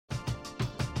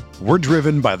We're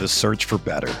driven by the search for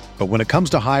better. But when it comes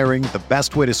to hiring, the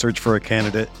best way to search for a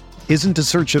candidate isn't to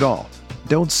search at all.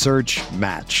 Don't search,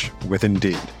 match with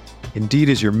Indeed. Indeed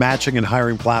is your matching and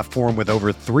hiring platform with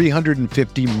over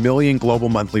 350 million global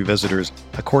monthly visitors,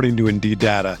 according to Indeed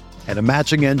data, and a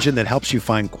matching engine that helps you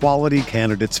find quality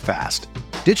candidates fast.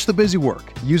 Ditch the busy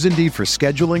work. Use Indeed for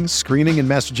scheduling, screening, and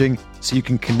messaging so you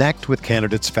can connect with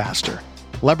candidates faster.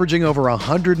 Leveraging over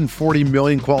 140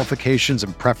 million qualifications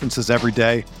and preferences every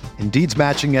day, Indeed's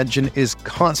matching engine is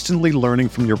constantly learning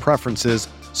from your preferences,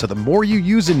 so the more you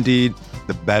use Indeed,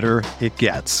 the better it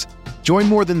gets. Join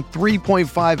more than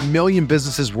 3.5 million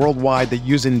businesses worldwide that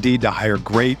use Indeed to hire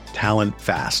great talent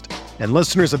fast. And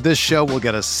listeners of this show will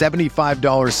get a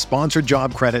 $75 sponsored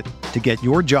job credit to get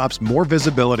your jobs more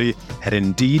visibility at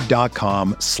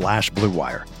Indeed.com/Blue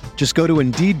Wire. Just go to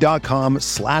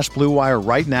Indeed.com/Blue Wire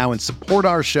right now and support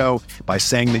our show by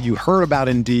saying that you heard about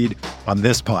Indeed on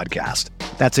this podcast.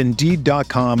 That's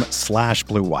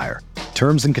Indeed.com/Blue Wire.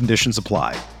 Terms and conditions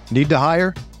apply. Need to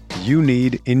hire? You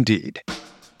need Indeed.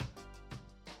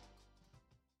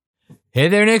 Hey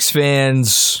there, Knicks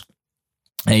fans.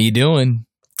 How you doing?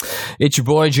 It's your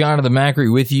boy, Jonathan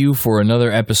Macri, with you for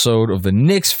another episode of the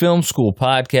Knicks Film School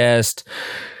podcast.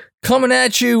 Coming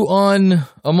at you on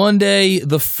a Monday,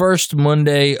 the first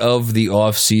Monday of the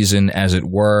offseason, as it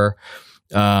were.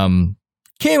 Came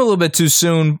a little bit too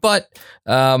soon, but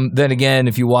then again,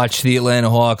 if you watch the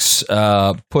Atlanta Hawks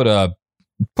put a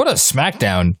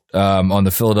smackdown on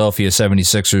the Philadelphia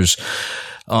 76ers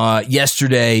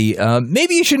yesterday,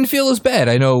 maybe you shouldn't feel as bad.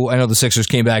 I know the Sixers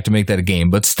came back to make that a game,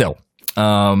 but still.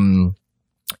 In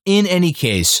any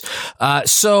case,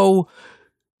 so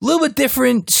a little bit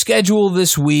different schedule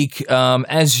this week.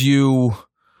 As you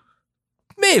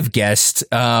may have guessed,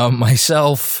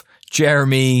 myself,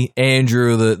 Jeremy,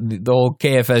 Andrew, the whole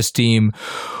KFS team,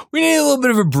 we need a little bit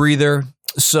of a breather.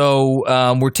 So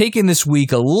we're taking this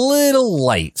week a little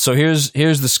light. So here's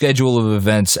the schedule of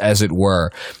events, as it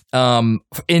were.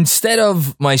 Instead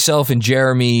of myself and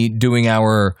Jeremy doing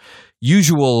our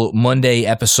usual Monday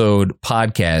episode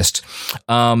podcast,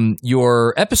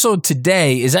 your episode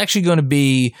today is actually going to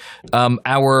be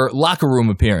our locker room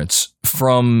appearance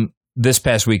from this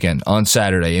past weekend on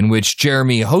Saturday, in which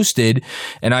Jeremy hosted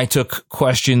and I took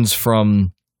questions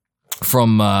from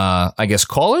I guess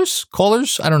callers,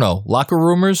 I don't know, locker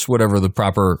roomers, whatever the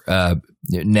proper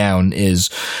noun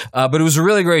is. But it was a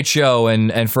really great show,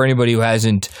 and for anybody who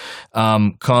hasn't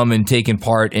come and taken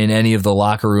part in any of the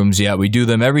locker rooms yet, we do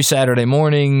them every Saturday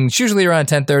morning. It's usually around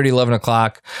 10:30, 11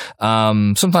 o'clock.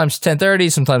 Sometimes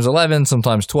 10:30, sometimes 11,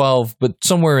 sometimes 12, but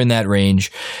somewhere in that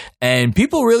range. And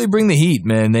people really bring the heat,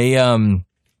 man.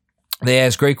 They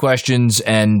asked great questions,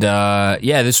 and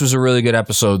this was a really good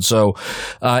episode. So,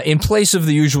 in place of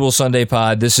the usual Sunday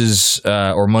pod, this is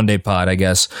or Monday pod, I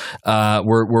guess.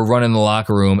 We're running the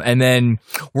locker room, and then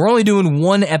we're only doing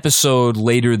one episode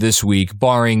later this week,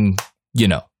 barring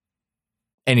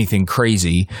anything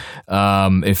crazy.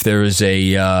 If there is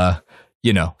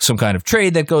some kind of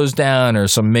trade that goes down or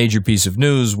some major piece of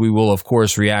news, we will, of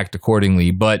course, react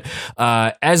accordingly. But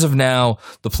as of now,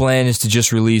 the plan is to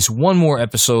just release one more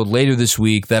episode later this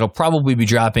week that'll probably be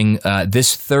dropping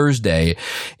this Thursday,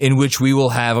 in which we will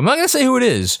have, I'm not going to say who it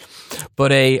is,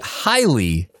 but a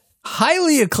highly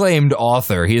acclaimed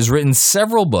author. He has written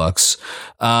several books,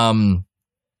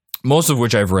 most of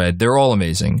which I've read. They're all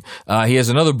amazing. He has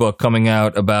another book coming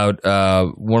out about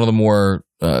one of the more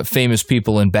famous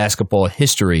people in basketball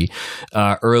history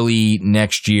early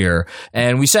next year.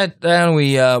 And we sat down,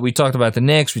 we talked about the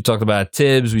Knicks, we talked about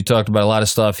Tibbs, we talked about a lot of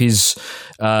stuff. He's,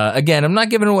 again, I'm not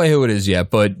giving away who it is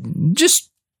yet, but just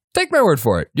take my word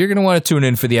for it. You're going to want to tune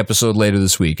in for the episode later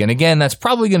this week. And again, that's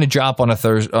probably going to drop on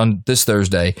this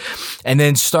Thursday. And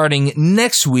then starting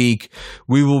next week,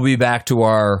 we will be back to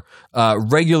our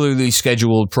regularly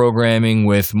scheduled programming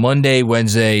with Monday,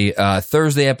 Wednesday,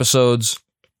 Thursday episodes.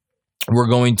 We're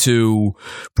going to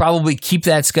probably keep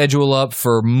that schedule up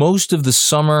for most of the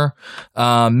summer,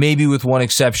 maybe with one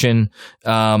exception,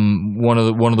 one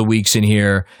of the weeks in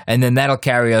here, and then that'll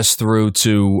carry us through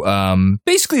to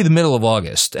basically the middle of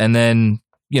August, and then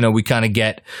we kind of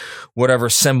get whatever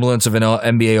semblance of an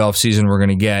NBA offseason we're going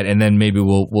to get, and then maybe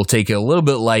we'll take it a little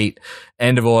bit light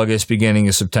end of August, beginning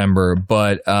of September,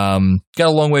 but got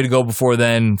a long way to go before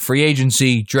then. Free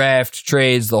agency, draft,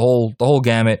 trades, the whole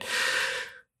gamut.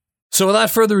 So without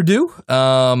further ado,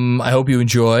 I hope you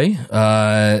enjoy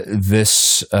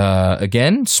this,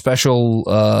 again, special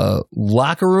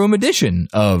locker room edition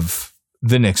of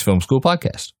the Knicks Film School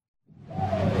podcast.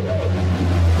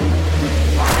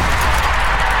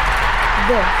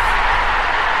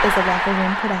 This is a Locker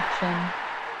Room production.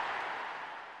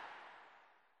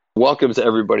 welcome to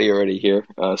everybody already here.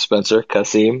 Spencer,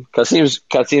 Kasim.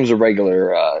 Kasim's a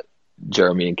regular,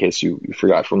 Jeremy, in case you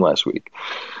forgot from last week.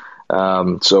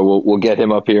 So we'll get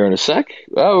him up here in a sec.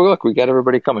 Oh, look, we got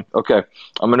everybody coming. Okay.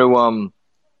 I'm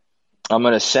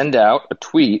gonna send out a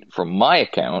tweet from my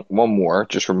account, one more,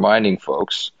 just reminding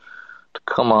folks to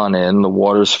come on in. The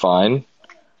water's fine.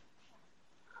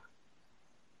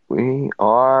 We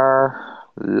are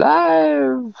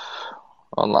live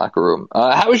on Locker Room.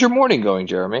 How is your morning going,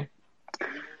 Jeremy?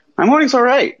 My morning's all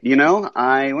right. You know,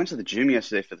 I went to the gym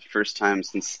yesterday for the first time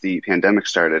since the pandemic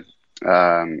started.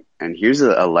 And here's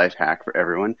a life hack for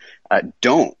everyone.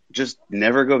 Just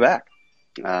never go back.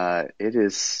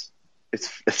 It's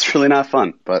really not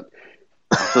fun, but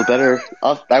I'll feel better.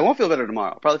 I won't feel better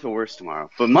tomorrow. I'll probably feel worse tomorrow.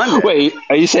 But Monday. Wait,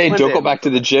 are you saying Monday, don't go back to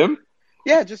the gym?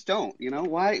 Yeah, just don't.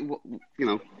 Why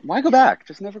go back?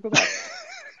 Just never go back.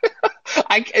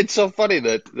 It's so funny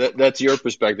that's your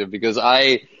perspective, because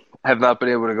I have not been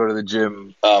able to go to the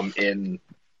gym in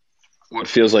what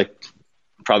feels like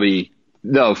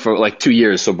for like 2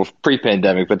 years, so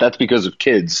pre-pandemic, but that's because of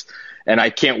kids, and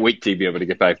I can't wait to be able to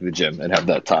get back to the gym and have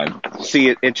that time.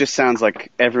 See, it just sounds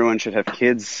like everyone should have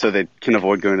kids so they can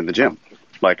avoid going to the gym.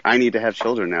 Like, I need to have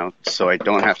children now so I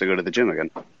don't have to go to the gym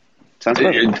again. Sounds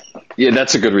good. Yeah,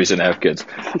 that's a good reason to have kids.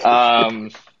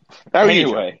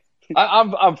 Anyway,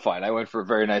 I'm fine. I went for a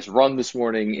very nice run this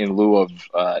morning in lieu of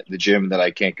the gym that I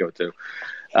can't go to.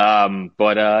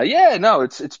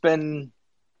 It's been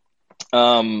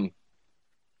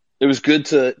it was good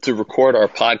to record our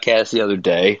podcast the other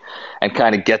day and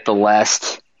kind of get the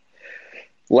last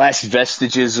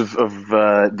vestiges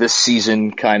of this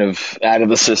season kind of out of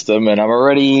the system, and I'm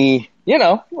already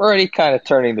kind of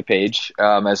turning the page,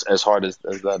 as hard as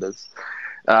that is.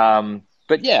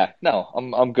 But yeah,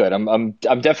 no, I'm good. I'm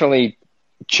definitely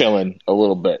chilling a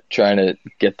little bit, trying to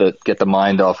get the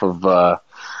mind off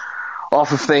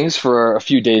of things for a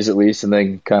few days at least, and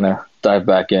then kind of dive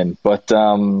back in. But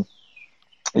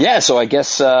so I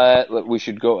guess we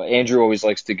should go. Andrew always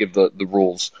likes to give the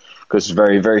rules because it's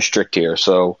very, very strict here.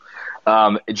 So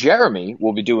Jeremy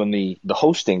will be doing the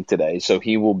hosting today, so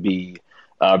he will be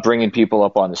bringing people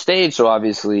up on the stage. So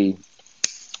obviously,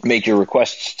 make your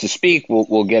requests to speak.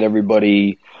 We'll get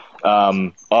everybody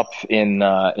up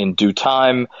in due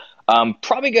time. We're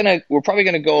probably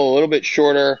gonna go a little bit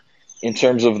shorter in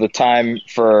terms of the time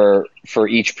for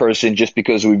each person, just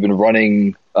because we've been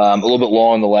running a little bit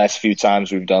long the last few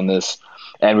times we've done this,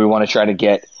 and we want to try to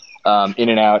get in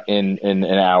and out in an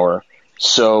hour.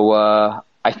 So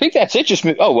I think that's it. Just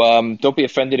don't be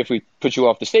offended if we put you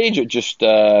off the stage. It just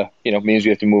means we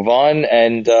have to move on.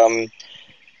 And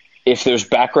if there's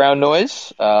background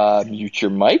noise, mute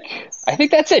your mic. I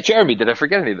think that's it. Jeremy, did I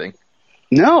forget anything?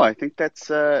 No, I think that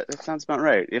sounds about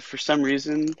right. If for some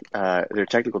reason there are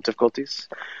technical difficulties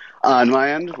on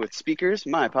my end with speakers,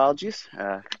 my apologies.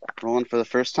 Rolling for the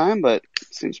first time, but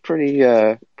it seems pretty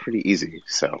easy.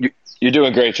 So you're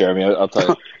doing great, Jeremy. I'll tell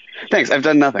you. Thanks. I've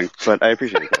done nothing, but I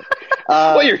appreciate it.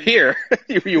 Well, you're here.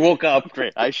 You woke up.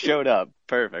 Great. I showed up.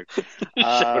 Perfect.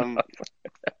 All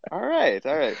right.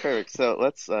 Perfect. So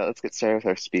let's get started with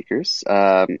our speakers.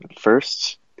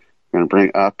 First, I'm going to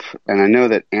bring up, and I know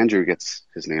that Andrew gets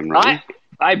his name wrong.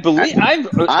 I believe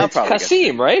it's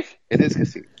Kasim, right? It is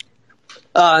Kasim.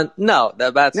 No,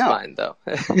 that's fine though.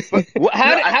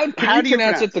 How do you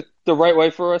pronounce it the right way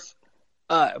for us?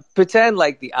 Pretend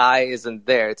like the I isn't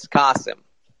there. It's Kasim.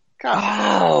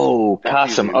 Oh,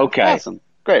 Kasim. Okay. Kasim.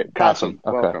 Great. Kasim.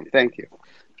 Okay. Welcome. Thank you.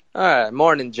 All right.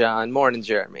 Morning, John. Morning,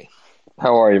 Jeremy.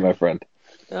 How are you, my friend?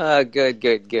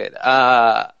 Good.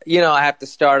 I have to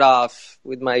start off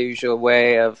with my usual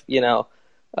way of,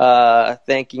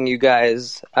 thanking you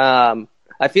guys. I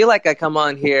feel like I come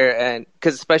on here and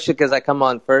especially because I come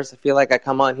on first, I feel like I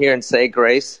come on here and say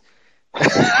grace.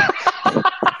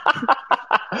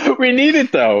 We need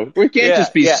it though. We can't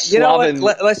just be slobbing. You know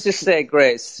what? Let's just say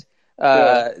grace.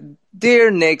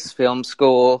 Dear Knicks Film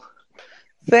School,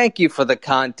 thank you for the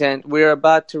content we're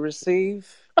about to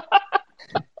receive.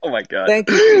 Oh my God. Thank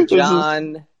you to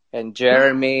John and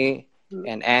Jeremy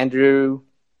and Andrew.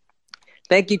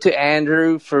 Thank you to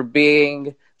Andrew for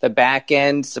being the back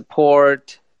end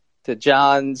support to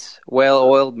John's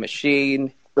well-oiled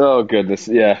machine. Oh goodness,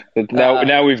 yeah.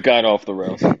 Now we've gone off the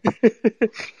rails.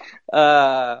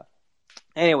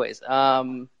 Anyways,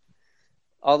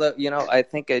 although I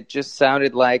think it just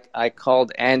sounded like I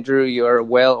called Andrew your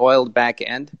well-oiled back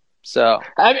end. So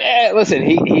listen,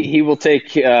 he will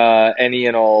take any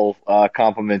and all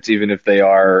compliments, even if they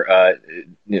are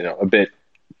a bit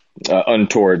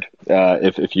untoward.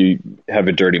 If you have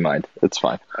a dirty mind, that's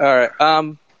fine. All right.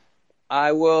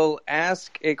 I will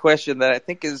ask a question that I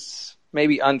think is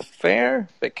maybe unfair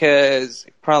because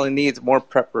it probably needs more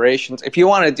preparations. If you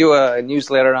want to do a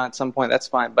newsletter on some point, that's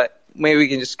fine. But maybe we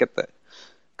can just get the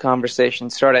conversation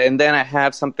started, and then I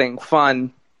have something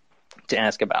fun to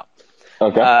ask about.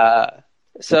 Okay.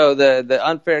 So the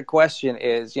unfair question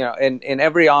is, in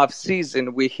every off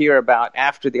season we hear about,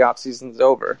 after the off season's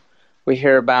over, we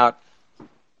hear about,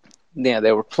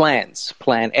 there were plans,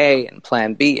 plan A and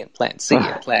plan B and plan C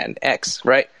and plan X,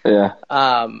 right? Yeah.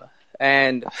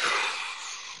 And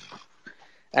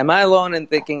am I alone in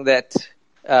thinking that,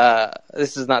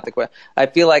 this is not the question, I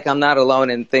feel like I'm not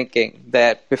alone in thinking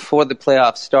that before the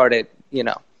playoffs started,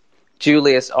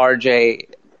 Julius, RJ,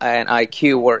 and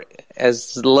IQ were,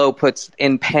 as Lowe puts,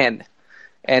 in pen.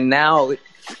 And now it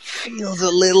feels a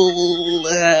little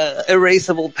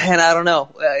erasable pen. I don't know.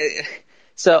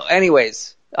 So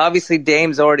anyways, obviously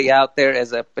Dame's already out there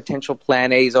as a potential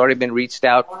plan A. He's already been reached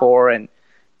out for and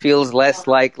feels less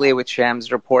likely with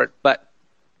Shams' report. But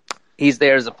he's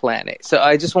there as a plan A. So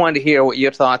I just wanted to hear what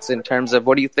your thoughts in terms of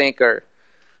what do you think are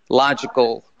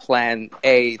logical plan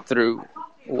A through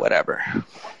whatever.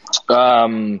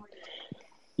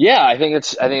 Yeah, I think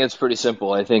it's pretty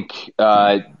simple. I think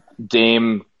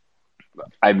Dame,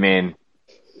 I mean,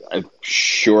 it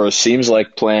sure seems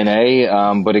like plan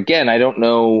A, but again, I don't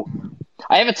know.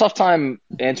 I have a tough time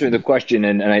answering the question,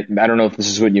 and I don't know if this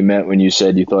is what you meant when you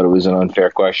said you thought it was an unfair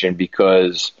question,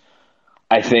 because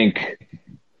I think,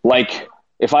 like,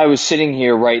 if I was sitting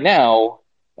here right now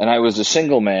and I was a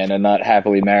single man and not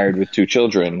happily married with 2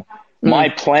 children, my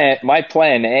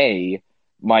plan A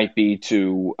might be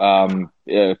to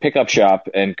pick up shop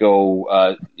and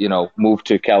go, move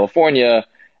to California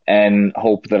and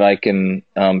hope that I can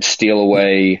steal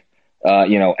away,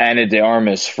 Ana de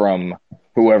Armas from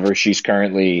whoever she's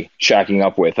currently shacking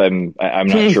up with. I'm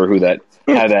not sure who that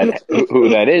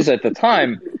is at the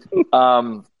time.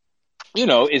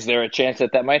 Is there a chance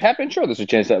that might happen? Sure, there's a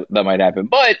chance that might happen.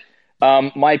 But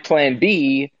my plan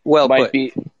B might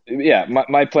be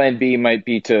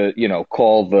to,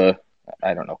 call the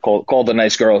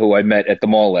nice girl who I met at the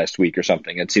mall last week or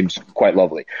something. It seems quite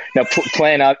lovely. Now,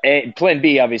 plan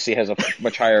B obviously has a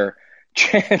much higher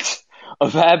chance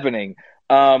of happening,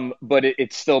 but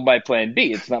it's still my plan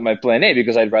B. It's not my plan A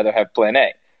because I'd rather have plan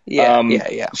A.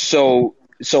 Yeah. So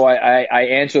I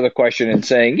answer the question in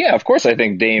saying, yeah, of course I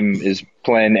think Dame is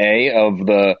plan A of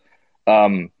the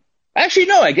actually,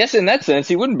 no, I guess in that sense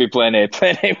he wouldn't be plan A.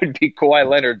 Plan A would be Kawhi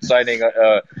Leonard signing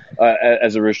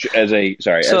as a free agent.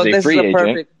 So this is the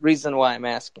perfect reason why I'm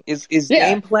asking. Is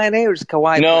Dame plan A or is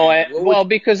Kawhi plan A?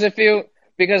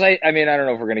 Because I don't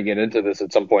know if we're going to get into this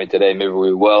at some point today. Maybe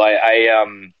we will.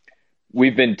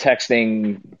 We've been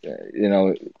texting,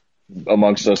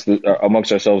 amongst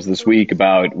ourselves this week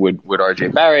about would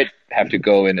RJ Barrett have to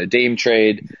go in a Dame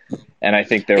trade, and I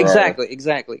think there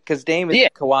exactly because Dame is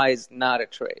Kawhi is not a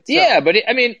trade. So. Yeah, but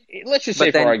let's just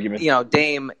say for argument,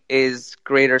 Dame is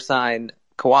greater sign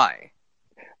Kawhi.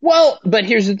 Well, but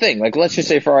here's the thing. Like, let's just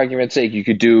say for argument's sake, you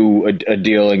could do a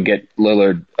deal and get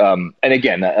Lillard. And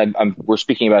again, we're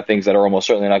speaking about things that are almost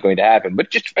certainly not going to happen.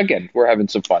 But just again, we're having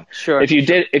some fun. Sure. If you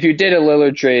did a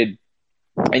Lillard trade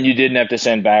and you didn't have to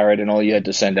send Barrett, and all you had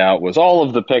to send out was all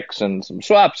of the picks and some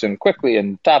swaps and quickly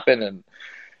and Toppin and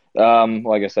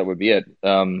I guess that would be it.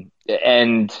 And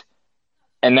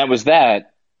that was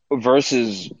that.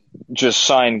 Versus just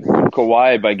sign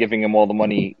Kawhi by giving him all the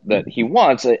money that he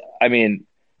wants.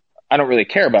 I don't really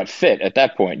care about fit at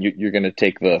that point. You're going to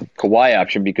take the Kawhi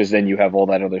option because then you have all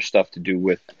that other stuff to do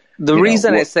with. The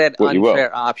reason I said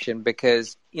unfair option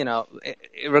because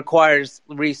it requires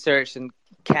research and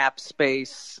cap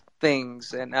space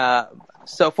things, and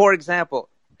so for example,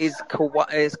 is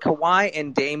Kawhi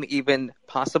and Dame even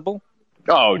possible?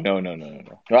 Oh no! Okay.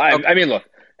 I mean, look,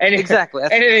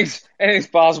 anything's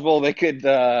possible. They could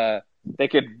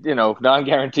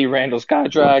non-guarantee Randall's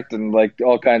contract and like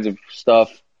all kinds of stuff.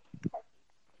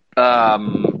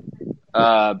 But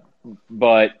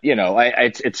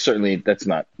it's certainly that's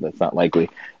not likely.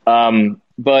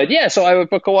 But yeah, so I would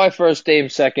put Kawhi first, Dame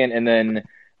second, and then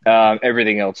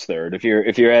everything else third. If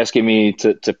you're asking me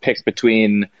to pick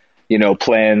between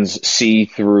plans C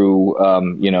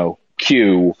through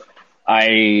Q,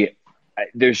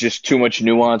 there's just too much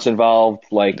nuance involved.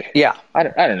 Like, yeah, I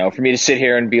don't know, for me to sit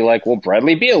here and be like, well,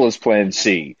 Bradley Beal is plan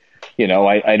C.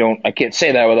 I can't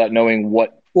say that without knowing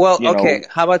what. Well, okay.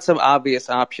 How about some obvious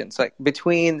options, like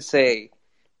between, say,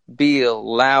 Beal,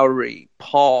 Lowry,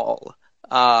 Paul?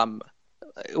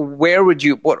 Where would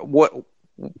you? What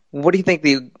do you think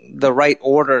the right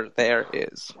order there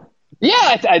is?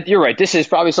 Yeah, you're right. This is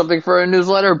probably something for a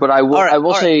newsletter, but I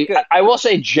will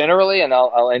say generally, and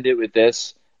I'll end it with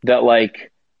this: that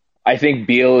like I think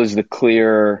Beal is the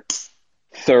clear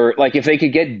third. Like, if they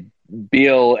could get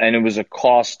Beal and it was a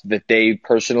cost that they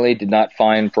personally did not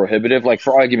find prohibitive, like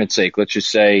for argument's sake, let's just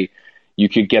say you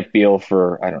could get Beal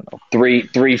for, I don't know,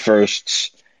 three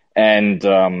firsts, and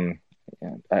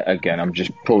again, I'm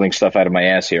just pulling stuff out of my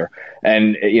ass here,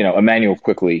 and Emmanuel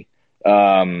Quickly,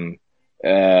 and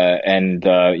I don't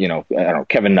know,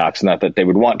 Kevin Knox. Not that they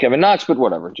would want Kevin Knox, but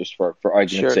whatever, just for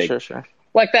argument's sake, sure.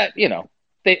 like that,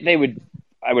 they would.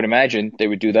 I would imagine they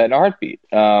would do that in a heartbeat.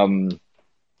 But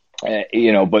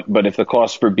if the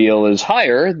cost for Beal is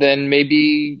higher, then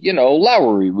maybe,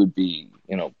 Lowry would be,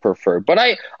 preferred. But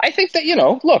I think that,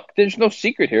 look, there's no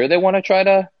secret here. They want to try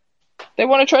to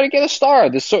get a star.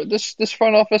 This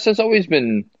front office has always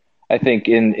been, I think,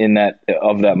 in that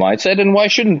mindset. And why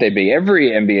shouldn't they be? Every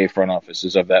NBA front office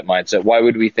is of that mindset. Why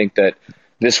would we think that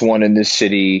this one in this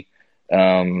city,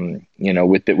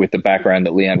 with the background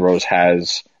that Leon Rose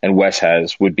has and Wes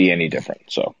has, would be any different?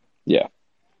 So, yeah.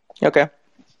 Okay.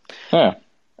 Yeah.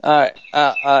 All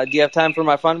right. Do you have time for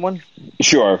my fun one?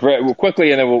 Sure.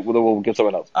 Quickly, and then we'll get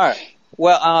someone else. All right.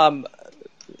 Well,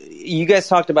 you guys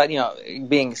talked about,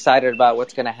 being excited about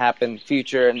what's going to happen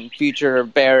future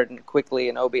Barrett and Quickly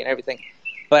and Obi and everything.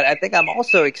 But I think I'm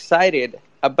also excited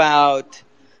about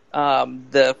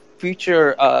the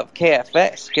future of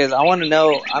KFS, because I want to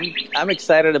know. I'm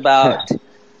excited about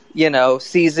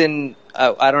season.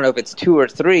 I don't know if it's 2 or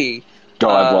 3.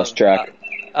 I've lost track.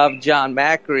 Of John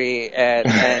Macri and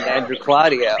Andrew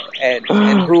Claudio, and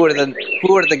who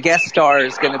are the guest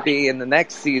stars going to be in the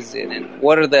next season, and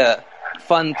what are the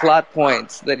fun plot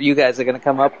points that you guys are going to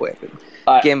come up with,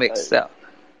 and gimmicks. So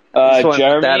just want to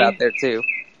put that out there too.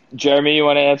 Jeremy, you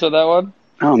want to answer that one?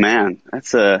 Oh man,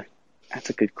 that's a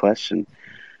good question.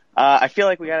 I feel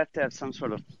like we got to have some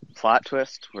sort of plot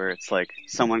twist where it's like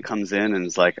someone comes in and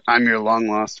is like, "I'm your long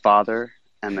lost father,"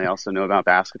 and they also know about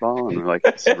basketball, and they're like,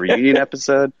 "It's a reunion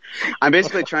episode." I'm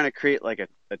basically trying to create like a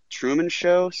Truman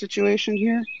Show situation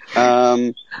here.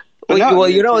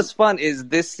 What's fun is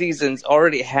this season's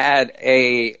already had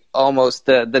almost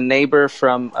the neighbor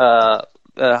from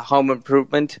Home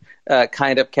Improvement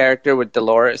kind of character with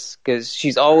Dolores, because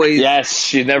she's always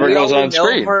she never goes on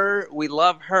screen. We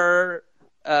love her.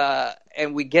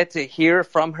 And we get to hear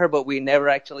from her, but we never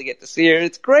actually get to see her.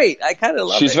 It's great. I kind of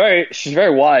love it. She's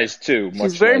very wise too.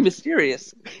 She's very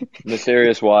mysterious.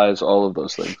 Mysterious, wise, all of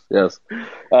those things. Yes.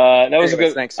 That was a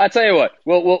good. Thanks. I tell you what,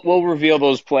 we'll reveal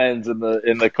those plans in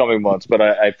the coming months, but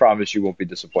I promise you won't be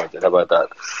disappointed. How about that?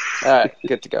 All right,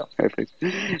 good to go. Perfect.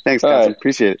 Thanks, guys. Right.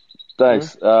 Appreciate it.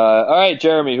 Thanks. All right,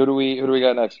 Jeremy, who do we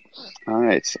got next? All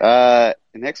right.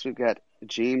 Next we've got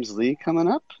James Lee coming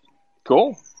up.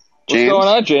 Cool. What's going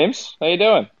on, James? How you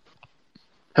doing?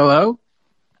 Hello?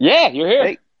 Yeah, you're here.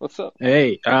 Hey. What's up?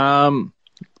 Hey,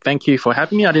 thank you for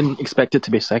having me. I didn't expect it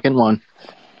to be a second one.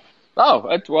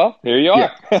 Oh, well, here you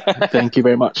are. Yeah. Thank you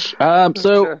very much.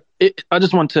 Sure. I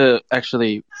just want to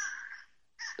actually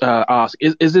ask,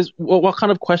 is this, what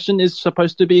kind of question is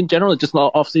supposed to be in general? It's just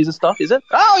not off-season stuff, is it?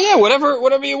 Oh, yeah,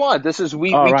 whatever you want. This is,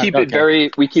 we keep it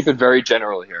very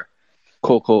general here.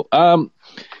 Cool.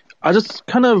 I just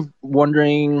kind of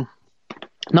wondering,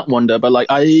 but like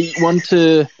I want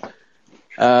to,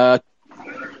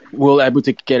 we'll able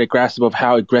to get a grasp of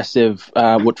how aggressive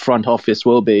what front office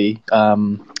will be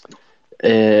in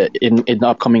the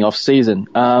upcoming off season.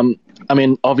 I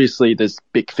mean, obviously, this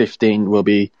Big 15 will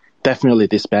be definitely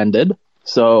disbanded.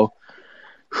 So,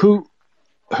 who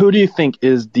do you think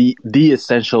is the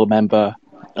essential member,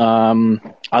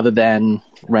 other than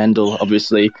Randall?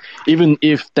 Obviously, even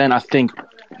if then I think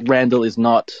Randall is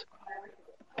not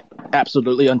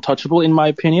absolutely untouchable in my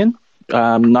opinion.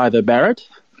 Neither Barrett.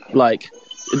 Like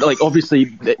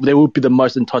obviously they will be the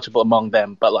most untouchable among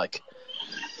them, but like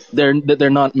they're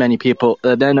not many people.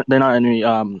 They're not any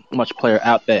much player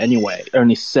out there anyway.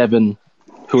 Only 7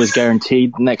 who is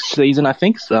guaranteed next season, I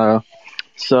think. So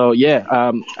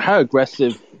yeah. How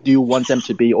aggressive do you want them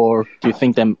to be, or do you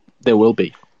think they will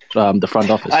be? The front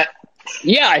office.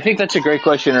 I think that's a great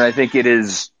question, and I think it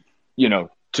is.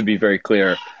 To be very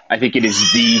clear, I think it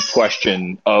is the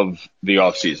question of the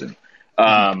offseason,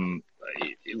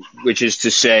 which is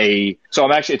to say, so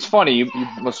I'm actually, it's funny, you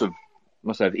must have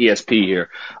ESP here.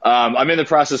 I'm in the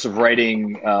process of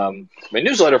writing my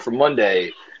newsletter for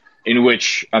Monday, in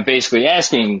which I'm basically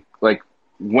asking, like,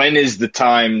 when is the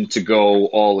time to go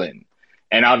all in?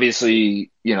 And obviously,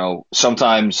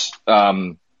 sometimes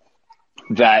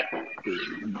that,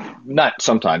 not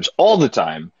sometimes, all the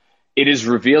time, it is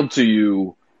revealed to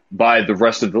you by the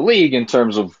rest of the league in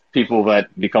terms of people that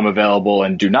become available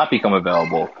and do not become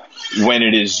available when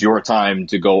it is your time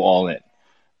to go all in.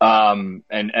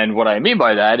 And what I mean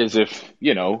by that is if,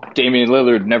 Damian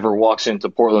Lillard never walks into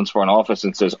Portland's front office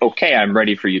and says, okay, I'm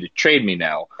ready for you to trade me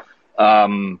now.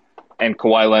 And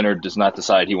Kawhi Leonard does not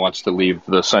decide he wants to leave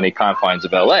the sunny confines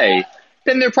of LA,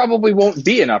 then there probably won't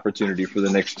be an opportunity for the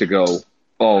Knicks to go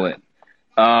all in.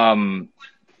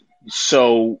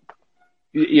 So,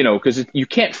 because you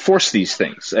can't force these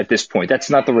things at this point. That's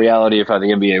not the reality of how the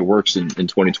NBA works in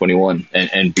 2021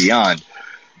 and beyond.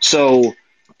 So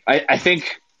I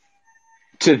think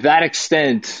to that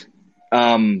extent,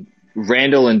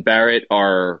 Randall and Barrett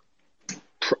are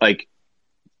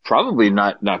probably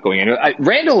not going anywhere.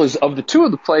 Randall is, of the two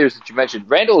of the players that you mentioned,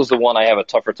 Randall is the one I have a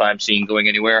tougher time seeing going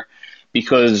anywhere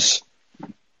because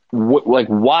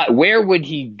where would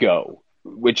he go?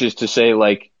 Which is to say,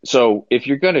 so if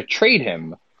you're going to trade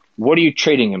him, what are you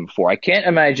trading him for? I can't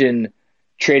imagine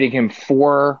trading him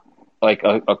for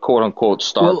a quote unquote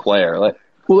star player.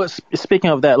 Well,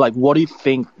 speaking of that, what do you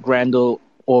think Randall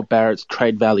or Barrett's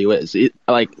trade value is?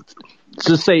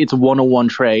 Just say it's a 1-on-1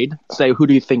 trade. Say, who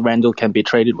do you think Randall can be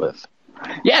traded with?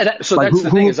 Yeah, that's the thing.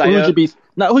 Who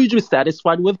would you be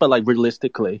satisfied with, but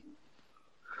realistically?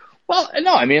 Well,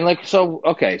 no, I mean, so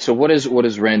what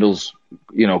is Randall's,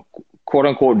 quote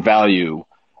unquote value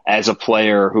as a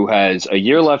player who has a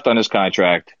year left on his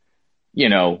contract,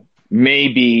 may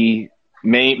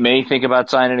think about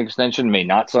signing an extension, may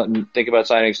not think about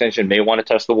signing an extension, may want to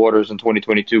test the waters in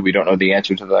 2022. We don't know the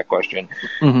answer to that question.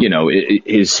 Mm-hmm.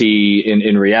 Is he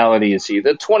in reality, is he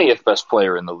the 20th best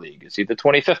player in the league? Is he the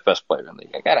 25th best player in the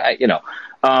league?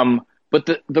 But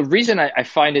the reason I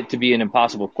find it to be an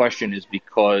impossible question is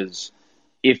because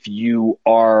if you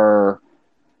are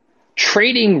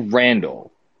trading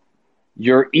Randall,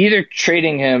 you're either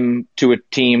trading him to a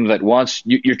team that wants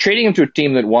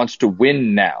to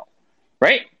win now,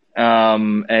 right?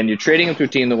 And you're trading him to a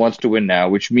team that wants to win now,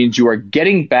 which means you are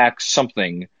getting back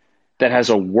something that has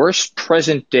a worse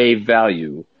present day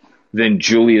value than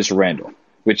Julius Randle,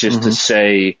 which is to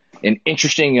say an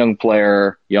interesting young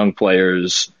players,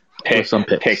 picks.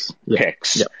 Yeah.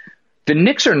 The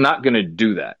Knicks are not going to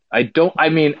do that.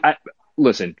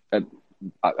 Listen,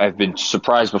 I've been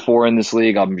surprised before in this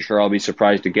league. I'm sure I'll be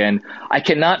surprised again. I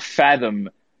cannot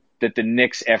fathom that the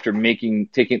Knicks, after making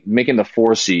the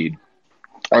 4 seed,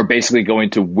 are basically going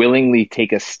to willingly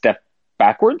take a step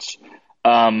backwards.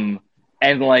 If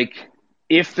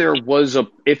there was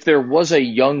a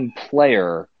young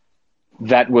player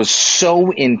that was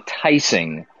so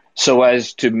enticing so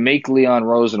as to make Leon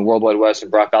Rose and World Wide Wes and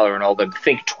Brock Aller and all them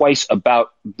think twice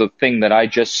about the thing that I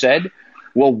just said,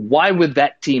 well, why would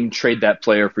that team trade that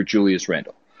player for Julius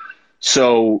Randle?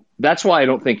 So that's why I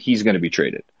don't think he's going to be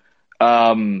traded.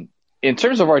 In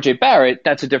terms of RJ Barrett,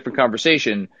 that's a different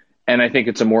conversation. And I think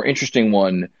it's a more interesting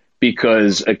one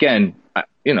because, again,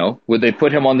 would they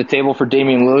put him on the table for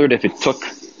Damian Lillard if it took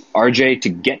RJ to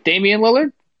get Damian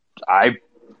Lillard? I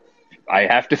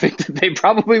have to think that they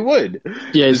probably would.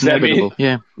 Yeah, it's inevitable.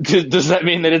 Yeah. Does that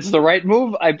mean that it's the right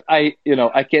move? I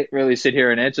can't really sit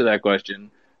here and answer that question.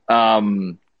 I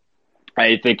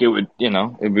think it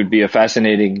would be a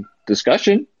fascinating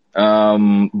discussion.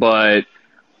 But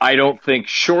I don't think,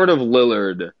 short of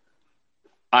Lillard,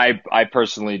 I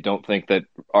personally don't think that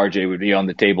RJ would be on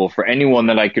the table for anyone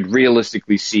that I could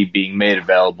realistically see being made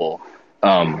available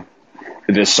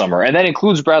this summer. And that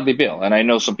includes Bradley Beal. And I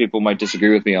know some people might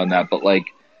disagree with me on that, but I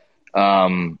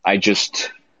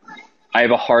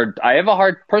have a hard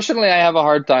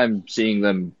time seeing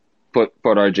them put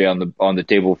RJ on the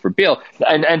table for Beal.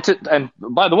 And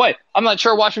by the way, I'm not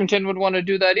sure Washington would want to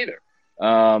do that either.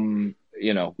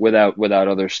 Without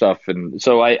other stuff. And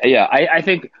so I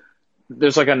think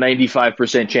there's a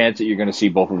 95% chance that you're going to see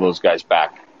both of those guys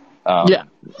back. Next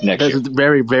year. There's a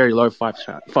very, very low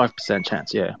 5%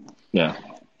 chance. Yeah. Yeah.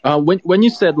 When you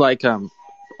said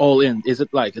all in, is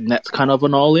it Nets kind of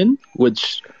an all in?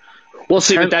 Which, well,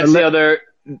 see, but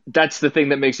that's the thing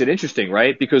that makes it interesting,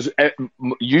 right? Because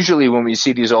usually when we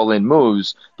see these all in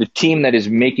moves, the team that is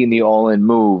making the all in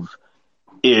move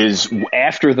is,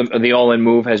 after the all in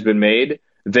move has been made,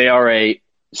 they are a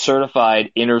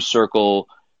certified inner circle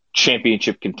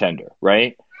championship contender,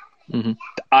 right? Mm-hmm.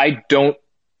 I don't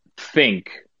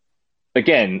think,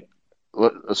 again,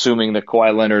 assuming that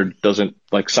Kawhi Leonard doesn't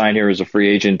sign here as a free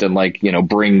agent and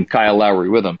bring Kyle Lowry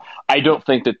with him, I don't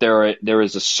think that there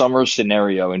is a summer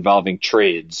scenario involving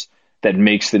trades that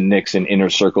makes the Knicks an inner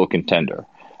circle contender.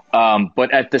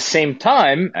 But at the same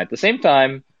time,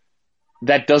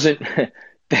 that doesn't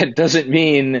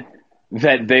mean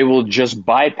that they will just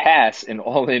bypass an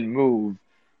all-in move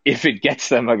if it gets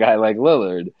them a guy like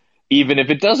Lillard, even if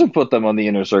it doesn't put them on the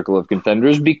inner circle of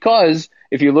contenders, because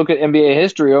if you look at NBA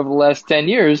history over the last 10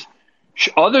 years,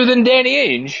 other than Danny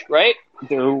Ainge, right?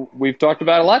 Who we've talked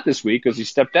about a lot this week because he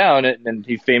stepped down and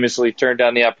he famously turned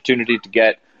down the opportunity to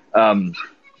get,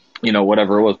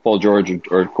 whatever it was, Paul George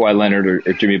or Kawhi Leonard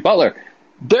or Jimmy Butler.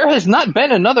 There has not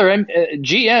been another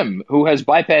GM who has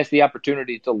bypassed the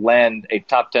opportunity to land a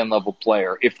top 10 level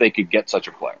player if they could get such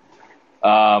a player.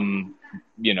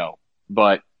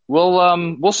 But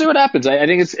we'll see what happens. I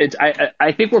think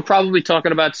I think we're probably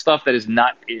talking about stuff that is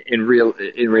not in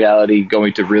reality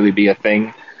going to really be a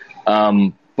thing.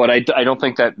 But I don't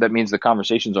think that means the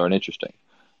conversations aren't interesting.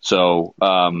 So,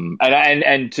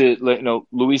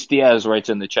 Luis Diaz writes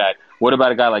in the chat, what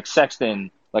about a guy like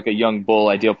Sexton, like a young bull,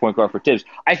 ideal point guard for Tibbs?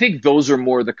 I think those are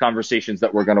more the conversations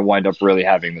that we're going to wind up really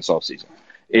having this offseason,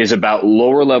 is about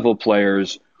lower level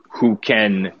players who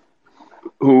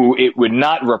it would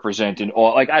not represent an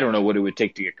all, like, I don't know what it would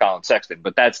take to get Colin Sexton,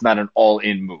 but that's not an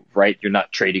all-in move, right? You're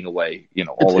not trading away,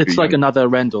 all of it's like another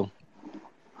Randall.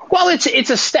 Well, it's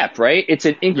a step, right? It's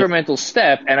an incremental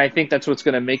step, and I think that's what's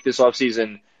going to make this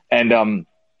offseason. And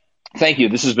thank you.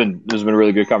 This has been a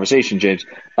really good conversation, James.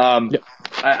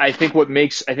 I think what's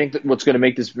going to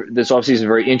make this offseason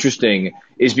very interesting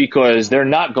is because they're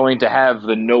not going to have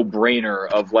the no-brainer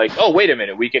of like, oh, wait a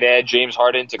minute, we could add James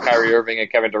Harden to Kyrie Irving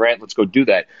and Kevin Durant. Let's go do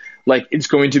that. Like, it's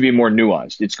going to be more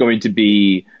nuanced. It's going to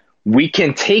be, we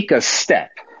can take a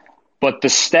step, but the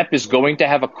step is going to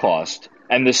have a cost,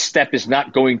 and the step is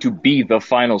not going to be the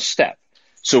final step.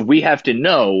 So we have to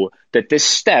know that this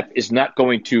step is not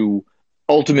going to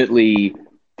ultimately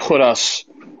put us,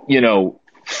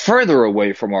 further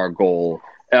away from our goal,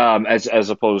 as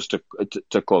opposed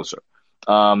to closer.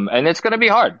 And it's going to be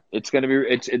hard. It's going to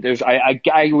be,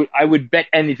 I would bet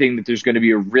anything that there's going to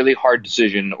be a really hard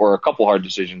decision or a couple hard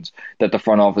decisions that the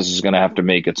front office is going to have to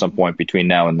make at some point between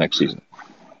now and next season.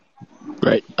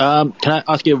 Right. Can I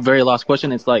ask you a very last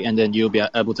question? It's like, and then you'll be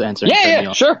able to answer.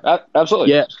 Yeah, sure.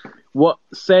 Absolutely. Yeah.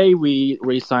 Say we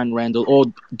re-sign Randall or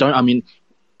don't,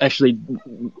 actually, do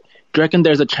you reckon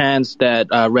there's a chance that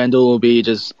Randall will be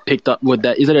just picked up with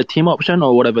that? Is it a team option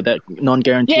or whatever, that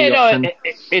non-guaranteed option?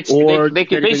 They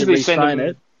could basically send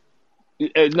him.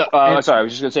 Sorry, I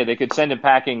was just going to say they could send him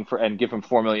packing and give him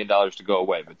 $4 million to go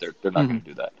away, but they're not going to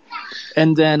do that.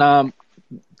 And then,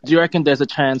 do you reckon there's a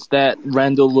chance that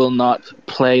Randall will not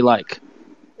play like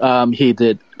he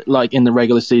did, like in the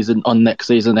regular season on next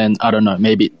season? And I don't know,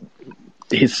 maybe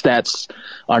his stats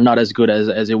are not as good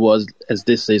as it was as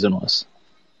this season was.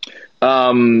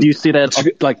 Do you see that?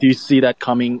 Do you see that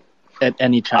coming at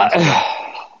any chance?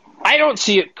 I don't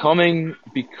see it coming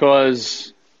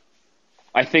because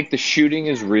I think the shooting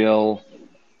is real.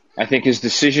 I think his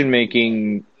decision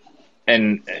making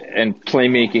and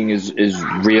playmaking is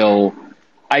real.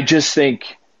 I just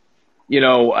think,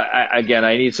 I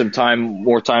need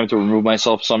more time to remove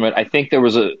myself from it. I think there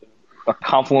was a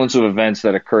confluence of events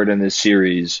that occurred in this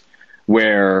series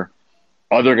where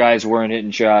other guys weren't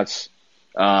hitting shots.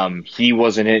 He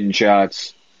wasn't hitting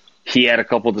shots. He had a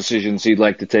couple decisions he'd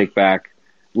like to take back.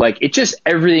 Like, it just,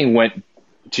 everything went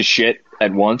to shit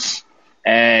at once.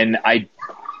 And I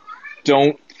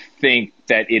don't think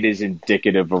that it is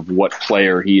indicative of what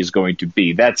player he is going to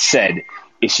be. That said,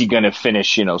 is he going to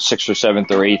finish, 6th or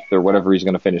 7th or 8th or whatever he's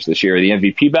going to finish this year? The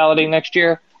MVP balloting next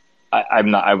year?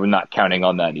 I'm not counting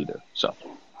on that either. So,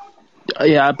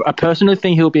 yeah, I personally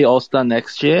think he'll be All-Star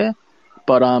next year,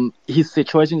 but his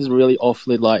situation is really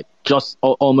awfully just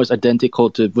almost identical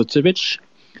to Vucevic,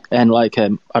 and I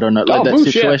don't know, that Vuce,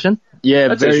 situation.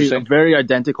 Yeah, very very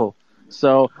identical.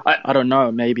 So I don't know,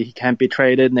 maybe he can't be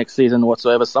traded next season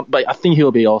whatsoever. But I think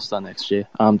he'll be All-Star next year.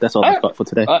 That's all I've got for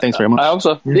today. Thanks very much. I hope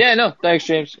so. Yeah, no, thanks,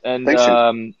 James. And thanks,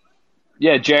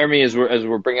 Jeremy, as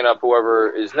we're bringing up whoever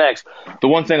is next, the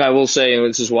one thing I will say, and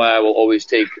this is why I will always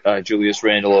take Julius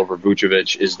Randle over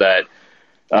Vucevic, is that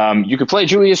you could play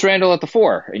Julius Randle at the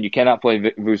 4, and you cannot play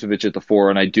Vucevic at the 4.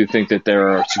 And I do think that there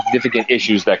are significant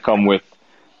issues that come with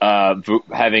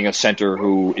having a center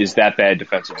who is that bad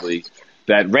defensively,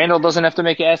 that Randle doesn't have to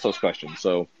make you ask those questions.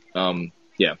 So, I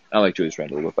like Julius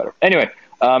Randle a little better. Anyway,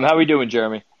 how are we doing,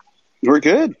 Jeremy? We're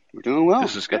good. We're doing well.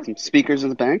 This is good. Got some speakers in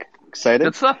the bank. Excited.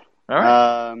 Good stuff. All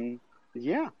right.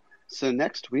 Yeah. So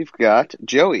next we've got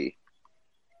Joey.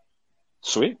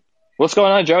 Sweet. What's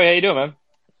going on, Joey? How you doing, man?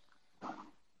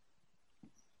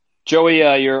 Joey,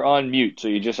 you're on mute, so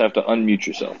you just have to unmute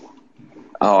yourself.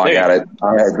 Oh, I got it.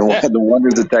 All right. The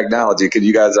wonders of technology. Could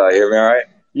you guys hear me all right?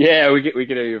 Yeah, we can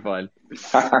hear you fine.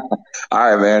 All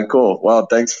right, man. Cool. Well,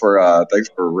 thanks for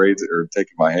raising or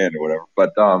taking my hand or whatever.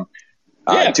 But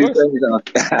two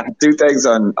things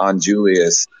on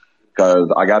Julius,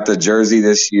 because I got the jersey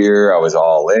this year. I was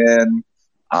all in.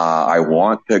 I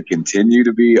want to continue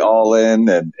to be all in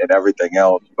and everything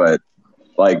else, but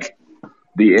like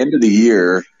the end of the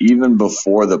year, even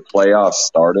before the playoffs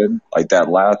started, like that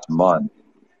last month,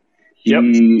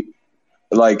 he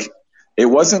like it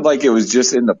wasn't like it was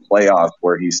just in the playoffs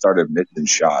where he started missing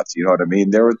shots. You know what I mean?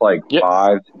 There was like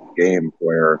 5 games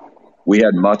where we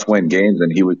had must-win games,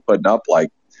 and he was putting up like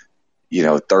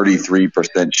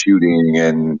 33% shooting,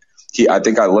 and I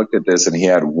think I looked at this, and he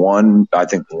had one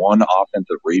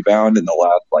offensive rebound in the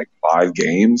last like 5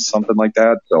 games, something like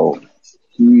that. So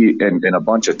he and a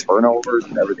bunch of turnovers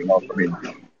and everything else. I mean,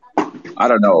 I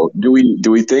don't know. Do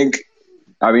we think?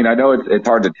 I mean, I know it's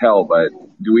hard to tell, but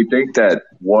do we think that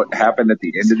what happened at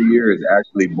the end of the year is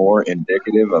actually more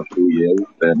indicative of who he is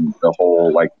than the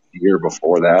whole like year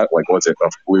before that? Like, was it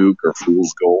a fluke or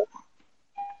fool's gold?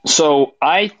 So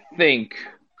I think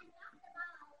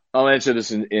I'll answer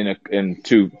this in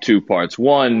two parts.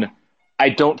 One, I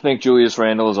don't think Julius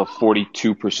Randle is a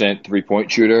 42%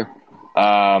 3-point shooter.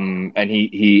 And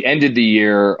he ended the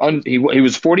year he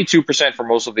was 42% for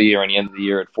most of the year, and he ended the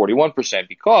year at 41%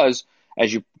 because,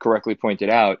 as you correctly pointed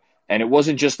out, and it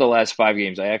wasn't just the last 5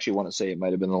 games. I actually want to say it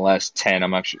might have been the last 10.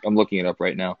 I'm looking it up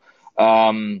right now.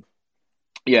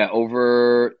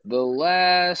 Over the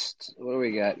last, what do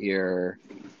we got here?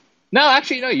 No,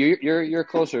 actually, no. You're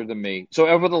closer than me. So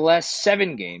over the last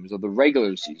 7 games of the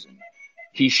regular season,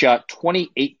 he shot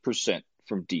 28%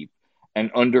 from deep and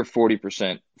under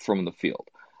 40% from the field.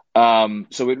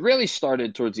 So it really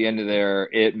started towards the end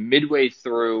of midway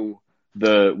through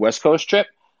the West Coast trip.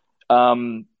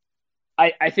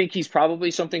 I think he's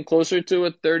probably something closer to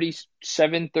a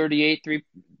 37, 38, 3%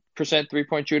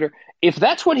 3-point shooter. If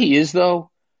that's what he is,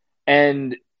 though,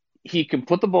 and he can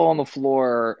put the ball on the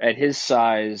floor at his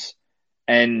size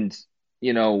and,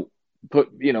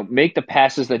 make the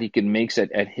passes that he can make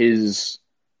at his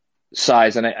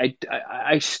size. And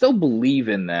I still believe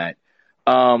in that.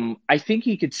 I think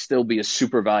he could still be a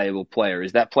super valuable player.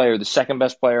 Is that player the second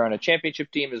best player on a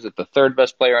championship team? Is it the third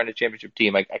best player on a championship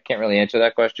team? I can't really answer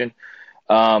that question.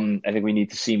 I think we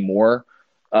need to see more.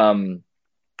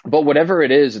 But whatever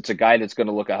it is, it's a guy that's going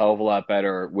to look a hell of a lot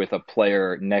better with a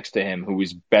player next to him who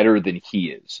is better than he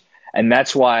is. And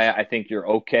that's why I think you're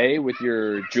okay with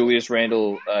your Julius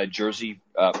Randle jersey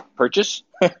purchase.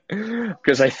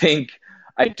 Because I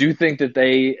do think that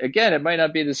they, again, it might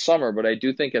not be this summer, but I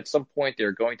do think at some point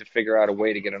they're going to figure out a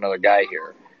way to get another guy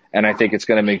here. And I think it's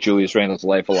going to make Julius Randle's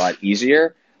life a lot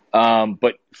easier.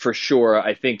 But for sure,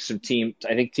 I think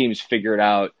teams figured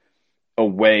out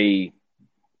more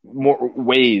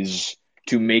ways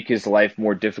to make his life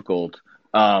more difficult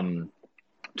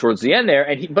towards the end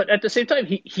there. But at the same time,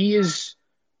 he is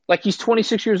like, he's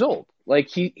 26 years old. Like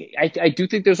I do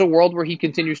think there's a world where he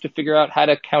continues to figure out how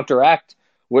to counteract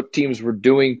what teams were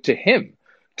doing to him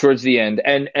towards the end.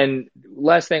 And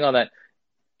last thing on that,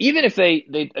 even if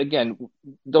they again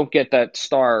don't get that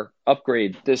star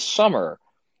upgrade this summer,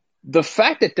 the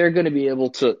fact that they're going to be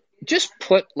able to just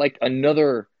put like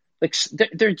another, like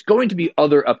there's going to be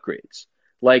other upgrades.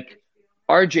 Like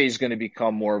RJ is going to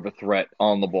become more of a threat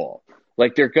on the ball.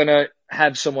 Like they're going to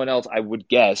have someone else, I would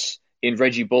guess, in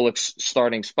Reggie Bullock's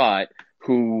starting spot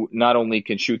who not only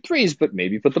can shoot threes, but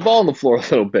maybe put the ball on the floor a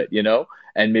little bit,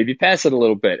 and maybe pass it a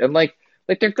little bit. And like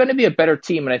they're going to be a better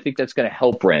team, and I think that's going to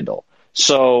help Randle.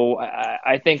 So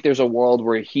I think there's a world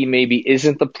where he maybe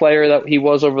isn't the player that he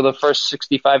was over the first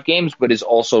 65 games, but is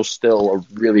also still a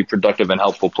really productive and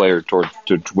helpful player towards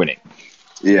winning.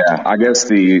 Yeah, I guess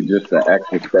the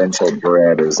existential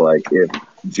dread is like if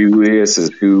Julius is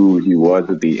who he was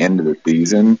at the end of the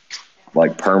season,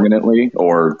 like permanently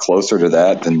or closer to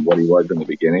that than what he was in the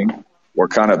beginning, we're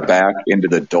kind of back into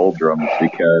the doldrums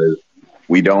because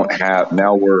we don't have,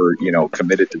 now we're,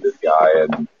 committed to this guy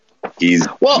and he's,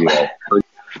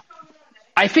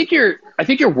 I think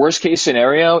your worst case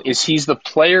scenario is he's the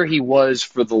player he was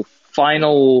for the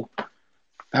final,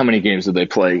 how many games did they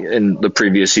play in the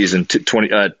previous season,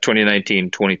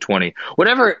 2019, 2020,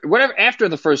 whatever, after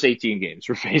the first 18 games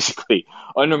were basically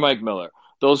under Mike Miller,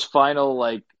 those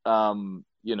final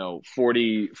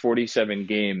 47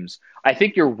 games. I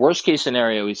think your worst case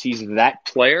scenario is he's that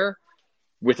player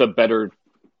with a better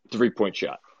 3-point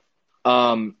shot.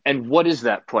 And what is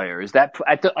that player? Is that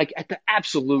at the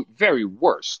absolute very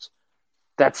worst?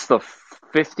 That's the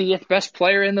 50th best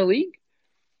player in the league.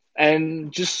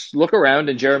 And just look around,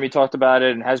 and Jeremy talked about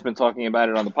it and has been talking about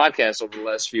it on the podcast over the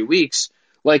last few weeks.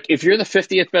 Like, if you're the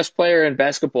 50th best player in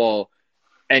basketball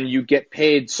and you get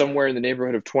paid somewhere in the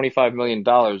neighborhood of $25 million,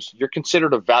 you're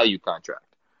considered a value contract.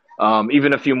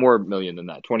 Even a few more million than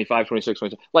that, 25, 26,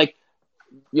 27. Like,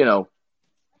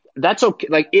 that's okay.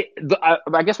 Like,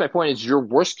 I guess my point is your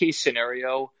worst case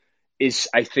scenario is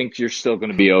I think you're still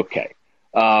going to be okay.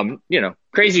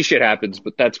 crazy shit happens,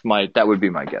 but that would be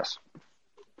my guess.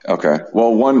 Okay.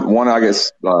 Well, one I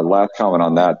guess last comment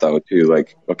on that though too.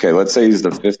 Like, okay, let's say he's the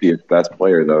 50th best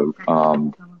player though.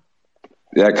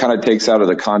 That kind of takes out of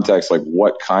the context like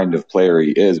what kind of player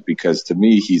he is, because to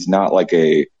me he's not like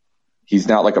a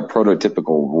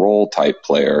prototypical role type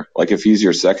player. Like if he's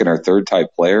your second or third type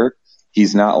player,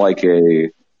 he's not like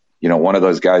one of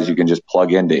those guys you can just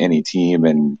plug into any team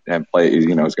and play. Is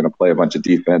going to play a bunch of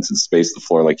defense and space the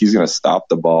floor. Like he's going to stop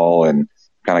the ball and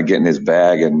kind of get in his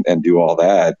bag and do all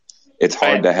that. It's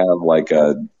hard to have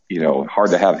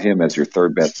hard to have him as your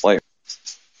third best player.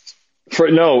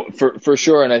 For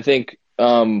sure. And I think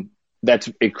that's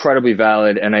incredibly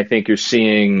valid. And I think you're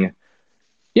seeing,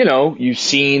 you've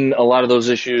seen a lot of those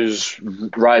issues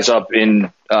rise up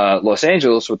in Los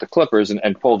Angeles with the Clippers,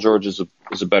 and Paul George is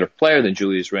a better player than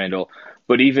Julius Randle.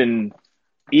 But even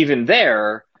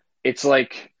there, it's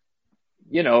like,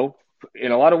 in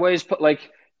a lot of ways, like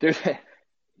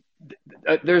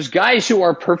there's guys who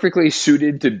are perfectly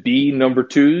suited to be number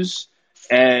twos,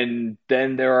 and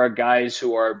then there are guys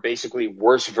who are basically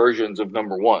worse versions of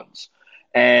number ones.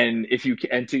 And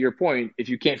to your point, if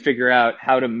you can't figure out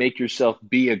how to make yourself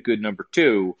be a good number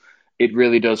two, it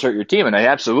really does hurt your team. And I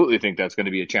absolutely think that's going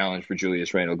to be a challenge for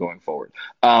Julius Randle going forward.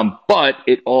 But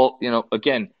it all,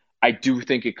 again, I do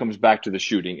think it comes back to the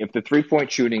shooting. If the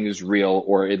 3-point shooting is real,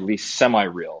 or at least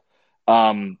semi-real,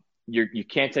 you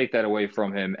can't take that away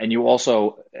from him. And you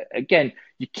also, again,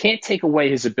 you can't take away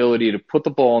his ability to put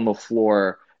the ball on the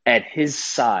floor at his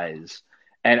size.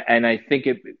 And I think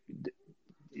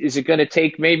is it going to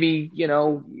take maybe,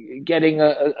 getting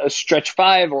a stretch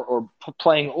five or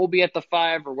playing Obi at the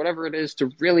 5 or whatever it is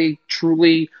to really,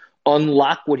 truly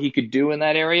unlock what he could do in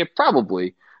that area?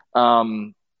 Probably.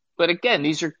 But again,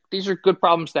 these are good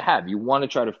problems to have. You want to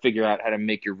try to figure out how to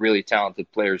make your really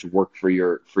talented players work for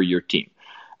your team.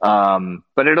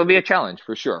 But it'll be a challenge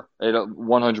for sure.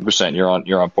 100%.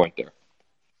 You're on point there.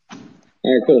 All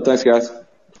right, cool. Thanks, guys.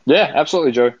 Yeah,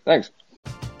 absolutely, Joey. Thanks.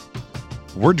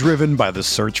 We're driven by the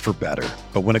search for better.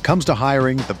 But when it comes to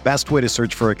hiring, the best way to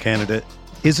search for a candidate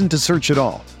isn't to search at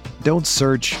all. Don't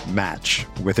search, match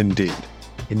with Indeed.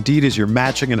 Indeed is your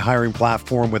matching and hiring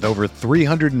platform with over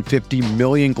 350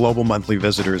 million global monthly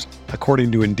visitors,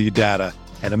 according to Indeed data,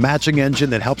 and a matching engine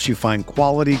that helps you find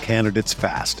quality candidates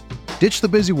fast. Ditch the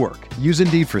busy work. Use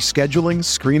Indeed for scheduling,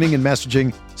 screening, and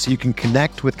messaging so you can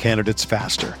connect with candidates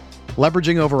faster.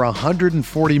 Leveraging over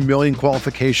 140 million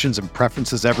qualifications and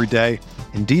preferences every day,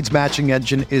 Indeed's matching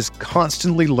engine is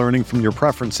constantly learning from your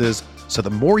preferences, so the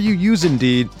more you use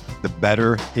Indeed, the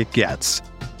better it gets.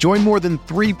 Join more than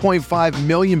 3.5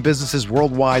 million businesses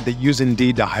worldwide that use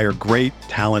Indeed to hire great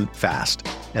talent fast.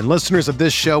 And listeners of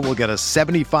this show will get a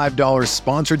 $75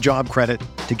 sponsored job credit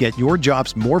to get your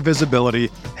jobs more visibility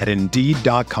at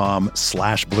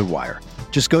Indeed.com/Blue Wire.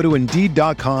 Just go to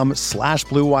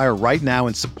Indeed.com/Blue Wire right now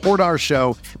and support our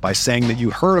show by saying that you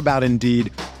heard about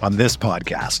Indeed on this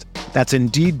podcast. That's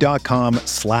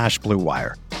Indeed.com/Blue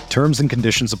Wire. Terms and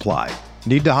conditions apply.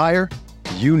 Need to hire?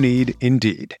 You need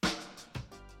Indeed.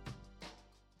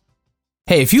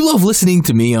 Hey, if you love listening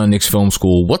to me on Knicks Film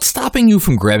School, what's stopping you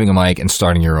from grabbing a mic and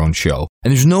starting your own show?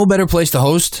 And there's no better place to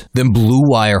host than Blue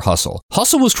Wire Hustle.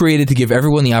 Hustle was created to give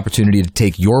everyone the opportunity to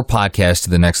take your podcast to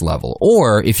the next level.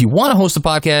 Or if you want to host a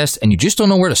podcast and you just don't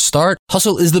know where to start,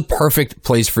 Hustle is the perfect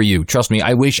place for you. Trust me,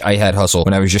 I wish I had Hustle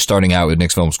when I was just starting out with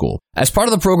Knicks Film School. As part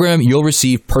of the program, you'll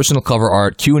receive personal cover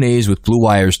art, Q&As with Blue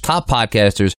Wire's top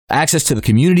podcasters, access to the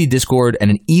community Discord,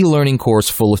 and an e-learning course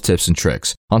full of tips and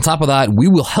tricks. On top of that, we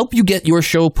will help you get your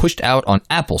show pushed out on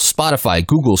Apple, Spotify,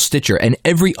 Google, Stitcher, and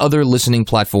every other listening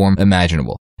platform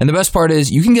imaginable. And the best part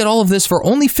is you can get all of this for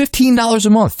only $15 a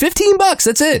month. $15,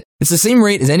 that's it. It's the same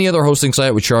rate as any other hosting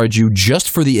site would charge you just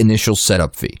for the initial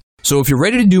setup fee. So if you're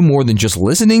ready to do more than just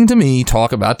listening to me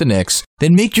talk about the Knicks,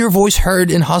 then make your voice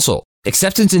heard in Hustle.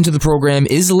 Acceptance into the program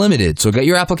is limited, so get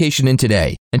your application in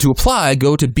today. And to apply,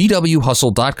 go to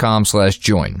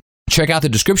bwhustle.com/join. Check out the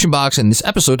description box in this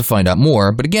episode to find out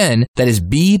more. But again, that is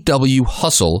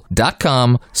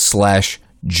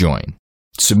bwhustle.com/join.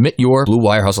 Submit your Blue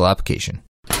Wire Hustle application.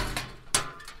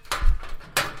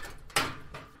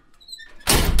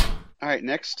 All right,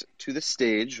 next to the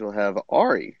stage, we'll have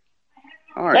Ari.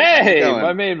 Ari, hey,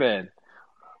 my main man.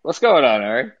 What's going on,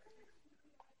 Ari?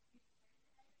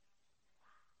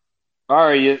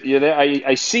 Ari, you there?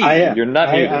 I see you. You're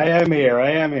not muted. I am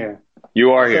here.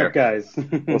 You are What's here. up, guys?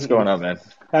 What's going on, man?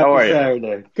 How are you?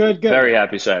 Saturday. Good. Very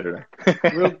happy Saturday.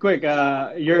 Real quick,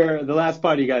 the last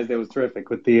part you guys did was terrific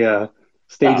with the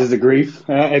stages of grief.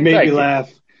 It made me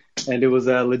laugh, and it was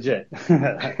legit.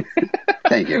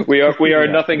 Thank you. We are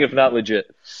nothing if not legit.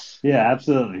 Yeah,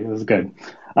 absolutely. It was good.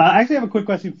 I actually have a quick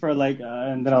question for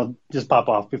and then I'll just pop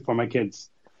off before my kids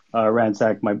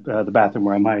ransack the bathroom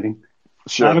where I'm hiding.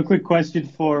 Sure. I have a quick question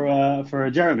for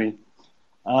Jeremy.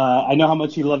 I know how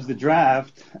much he loves the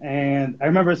draft, and I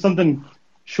remember something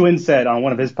Schwinn said on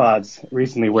one of his pods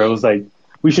recently where it was like,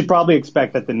 we should probably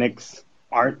expect that the Knicks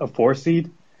aren't a 4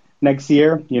 seed next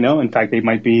year. In fact, they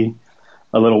might be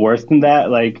a little worse than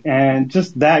that. And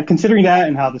just that, considering that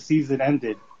and how the season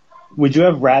ended, would you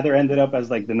have rather ended up as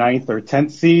like the 9th or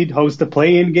 10th seed, host a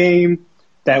play-in game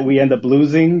that we end up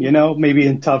losing, maybe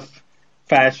in tough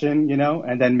fashion,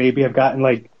 and then maybe have gotten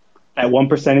like at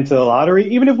 1% into the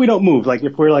lottery, even if we don't move, like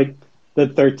if we're like the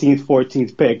 13th,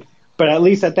 14th pick, but at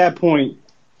least at that point,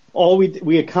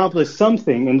 we accomplished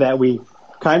something in that we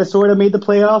kind of sort of made the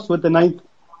playoffs with the 9th,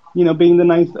 being the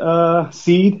 9th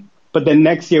seed, but then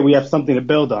next year we have something to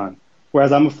build on.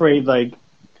 Whereas I'm afraid like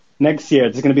next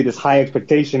year there's going to be this high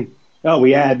expectation. Oh,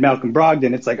 we add Malcolm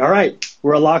Brogdon. It's like, all right,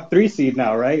 we're a locked 3 seed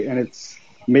now, right? And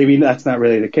maybe that's not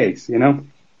really the case,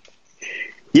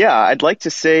 Yeah, I'd like to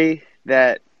say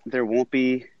that there won't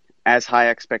be as high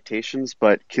expectations,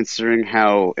 but considering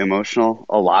how emotional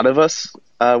a lot of us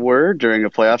were during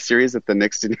a playoff series that the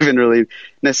Knicks didn't even really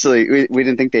necessarily, we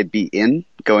didn't think they'd be in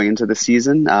going into the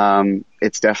season.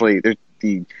 It's definitely,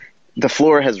 the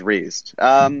floor has raised.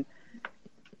 I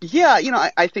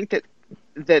think that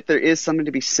there is something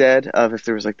to be said of if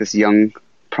there was like this young,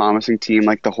 promising team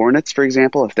like the Hornets, for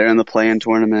example, if they're in the play-in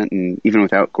tournament and even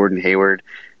without Gordon Hayward,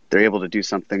 they're able to do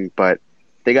something, but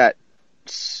they got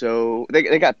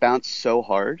they got bounced so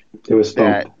hard. It was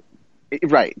that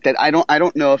I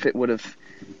don't know if it would have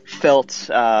felt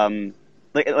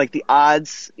like the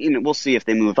odds. We'll see if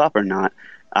they move up or not.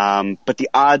 But the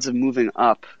odds of moving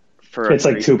up it's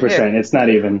like 2%. It's not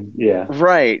even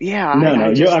right. Yeah.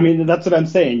 No. That's what I'm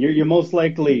saying. You're most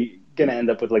likely gonna end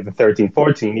up with like the 13,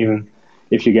 14, even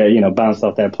if you get bounced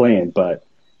off that play-in. But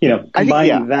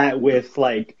combining that with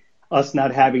like us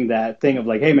not having that thing of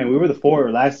like, hey man, we were the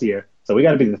 4 last year, so we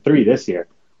got to be the 3 this year,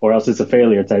 or else it's a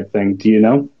failure type thing. Do you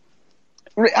know?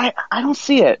 I don't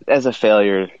see it as a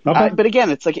failure. Okay. But again,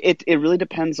 it's like it really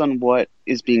depends on what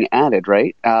is being added,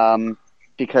 right?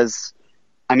 Because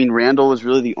Randall was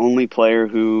really the only player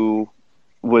who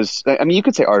was. You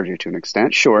could say RJ to an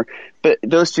extent, sure, but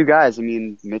those two guys.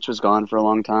 Mitch was gone for a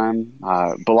long time.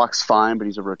 Bullock's fine, but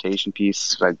he's a rotation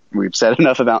piece. We've said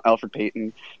enough about Elfrid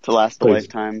Payton to last a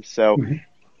lifetime. So,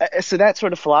 so that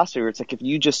sort of philosophy where it's like if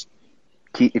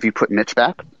you put Mitch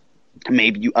back,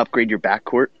 maybe you upgrade your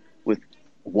backcourt with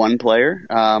one player.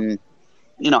 How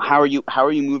are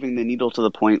you moving the needle to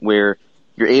the point where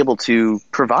you're able to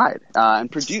provide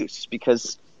and produce?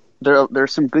 Because there are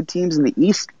some good teams in the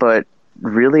East, but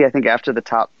really, I think after the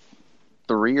top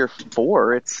 3 or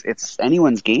 4, it's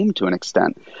anyone's game to an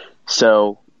extent.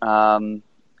 So, and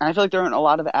I feel like there aren't a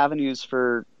lot of avenues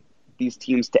for these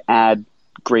teams to add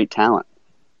great talent.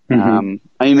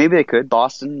 Maybe they could.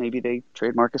 Boston, maybe they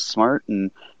trade Marcus Smart and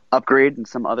upgrade in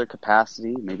some other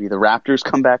capacity. Maybe the Raptors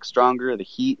come back stronger. The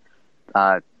Heat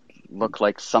look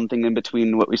like something in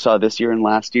between what we saw this year and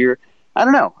last year. I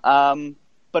don't know.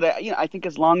 But I think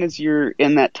as long as you're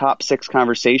in that top 6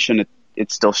 conversation,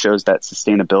 it still shows that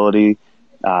sustainability,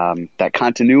 that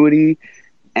continuity.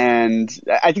 And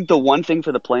I think the one thing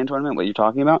for the play-in tournament, what you're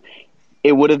talking about,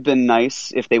 it would have been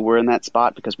nice if they were in that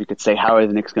spot because we could say, how are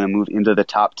the Knicks going to move into the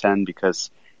top 10?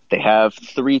 Because they have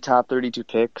 3 top 32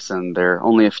 picks and they're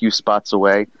only a few spots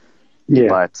away. Yeah.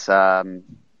 But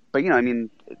we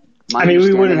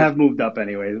wouldn't have moved up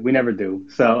anyway. We never do.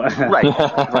 So right.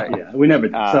 Yeah, we never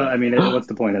do. So what's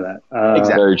the point of that?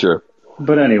 Exactly. Very true.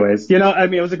 But anyways,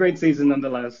 it was a great season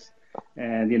nonetheless.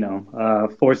 And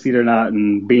 4 seed or not,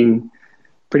 and being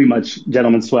pretty much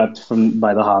gentlemen swept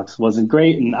by the Hawks wasn't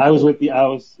great. And I was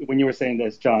when you were saying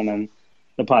this, John, on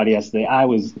the pod yesterday, I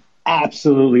was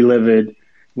absolutely livid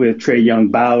with Trae Young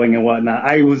bowing and whatnot.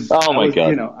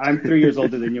 God. I'm 3 years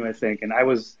older than you, I think, and I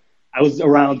was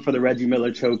around for the Reggie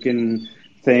Miller choking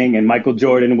thing and Michael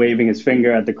Jordan waving his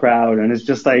finger at the crowd, and it's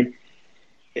just like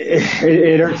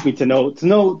it hurts me to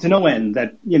no end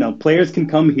that players can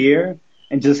come here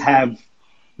and just have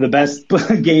the best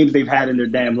games they've had in their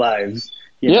damn lives.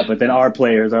 But then our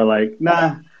players are like,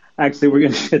 nah, actually, we're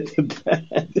going to shit the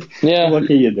bed. Yeah. What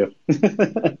can you do?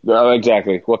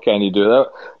 Exactly. What can you do?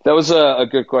 That was a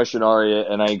good question, Ari,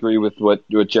 and I agree with what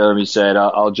Jeremy said.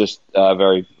 I'll just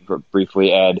very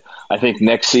briefly add, I think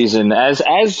next season, as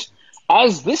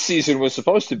this season was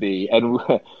supposed to be, and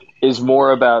is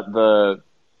more about the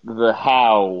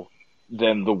how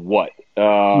than the what.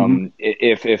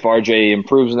 If RJ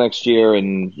improves next year,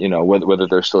 and whether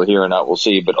they're still here or not, we'll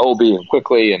see. But Obi and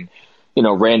quickly, and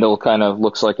Randall kind of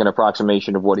looks like an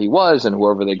approximation of what he was, and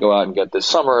whoever they go out and get this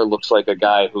summer looks like a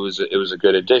guy it was a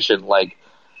good addition. Like,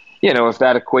 if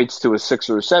that equates to a 6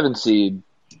 or a 7 seed,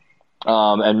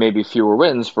 and maybe fewer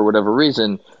wins for whatever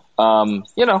reason,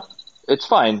 it's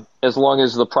fine as long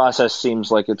as the process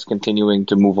seems like it's continuing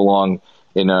to move along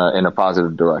in a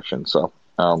positive direction. So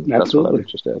that's what I would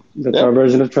just add. That's our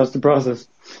version of trust the process.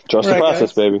 Trust the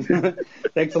process, baby.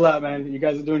 Thanks a lot, man. You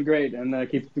guys are doing great, and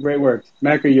keep up the great work.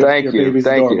 Macri, your baby's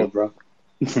adorable, bro.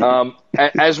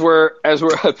 As we're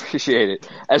appreciate it.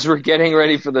 As we're getting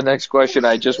ready for the next question,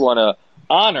 I just want to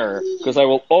honor, because I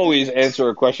will always answer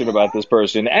a question about this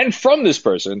person and from this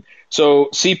person. So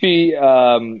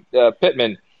CP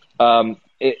Pittman,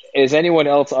 is anyone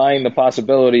else eyeing the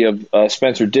possibility of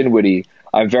Spencer Dinwiddie?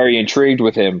 I'm very intrigued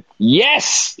with him.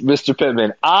 Yes, Mr.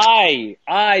 Pittman. I,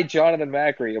 Jonathan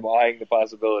Macri, am eyeing the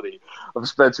possibility of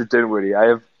Spencer Dinwiddie. I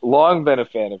have long been a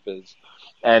fan of his,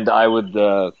 and I would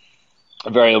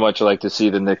very much like to see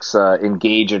the Knicks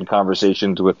engage in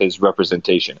conversations with his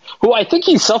representation, who I think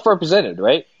he's self-represented,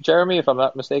 right, Jeremy, if I'm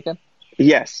not mistaken?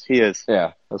 Yes, he is.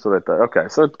 Yeah, that's what I thought. Okay,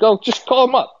 so just call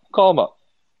him up. Call him up.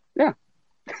 Yeah.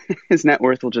 His net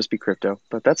worth will just be crypto,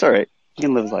 but that's all right. He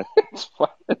can live his life.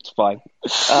 It's fine.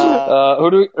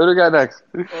 Who do we got next?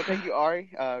 Well, thank you, Ari.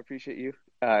 Appreciate you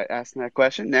asking that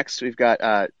question. Next, we've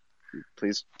got,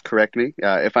 please correct me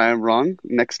if I am wrong,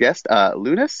 next guest,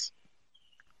 Lunas.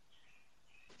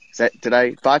 Did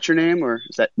I botch your name, or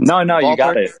is that? No, you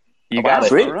got it. You got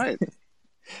it. All right.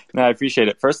 No, I appreciate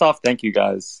it. First off, thank you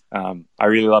guys. I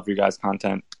really love your guys'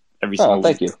 content every single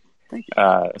week. Thank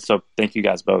you. So thank you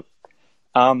guys both.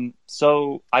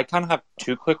 So I kind of have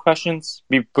two quick questions.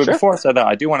 But before I say that,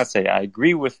 I do want to say I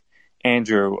agree with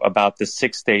Andrew about the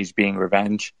 6th stage being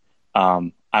revenge.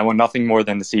 I want nothing more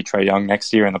than to see Trae Young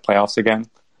next year in the playoffs again,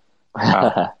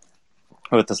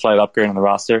 with the slight upgrade on the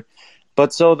roster.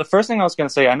 But so the first thing I was going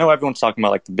to say, I know everyone's talking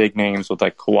about like the big names with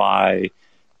like Kawhi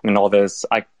and all this.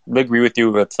 I agree with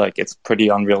you. It's pretty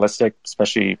unrealistic,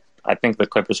 especially I think the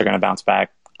Clippers are going to bounce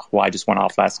back. Kawhi just went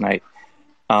off last night.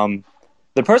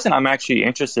 The person I'm actually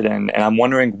interested in, and I'm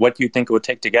wondering what you think it would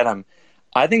take to get him,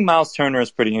 I think Miles Turner is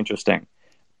pretty interesting.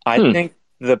 I think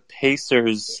the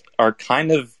Pacers are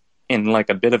kind of in like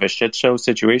a bit of a shit show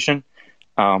situation.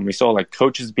 We saw like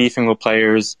coaches beefing with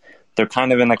players. They're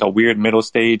kind of in like a weird middle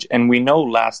stage. And we know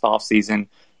last offseason,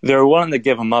 they were willing to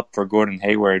give him up for Gordon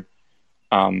Hayward.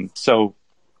 So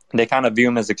they kind of view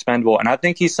him as expendable. And I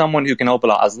think he's someone who can help a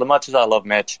lot. As much as I love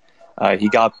Mitch,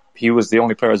 he was the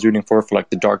only player I was rooting for like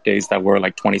the dark days that were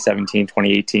like 2017,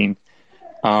 2018.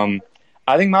 I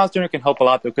think Miles Turner can help a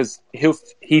lot because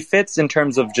he fits in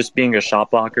terms of just being a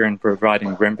shot blocker and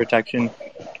providing rim protection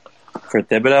for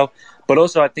Thibodeau. But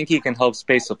also I think he can help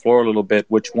space the floor a little bit,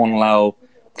 which won't allow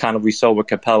kind of we saw with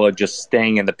Capella just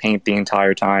staying in the paint the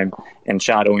entire time and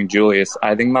shadowing Julius.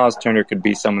 I think Miles Turner could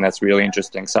be someone that's really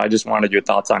interesting. So I just wanted your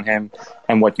thoughts on him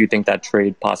and what you think that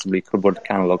trade possibly would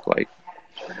kind of look like.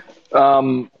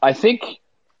 I think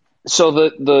so.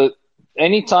 The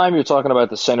anytime you're talking about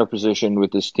the center position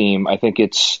with this team, I think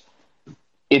it's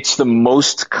the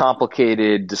most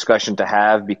complicated discussion to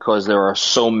have because there are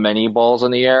so many balls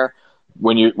in the air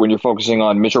when you're focusing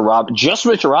on Mitchell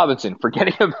Robinson,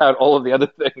 forgetting about all of the other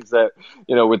things that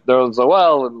with Nerlens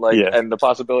Noel and the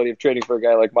possibility of trading for a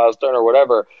guy like Miles Turner or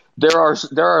whatever. There are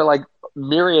like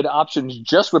myriad options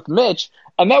just with Mitch.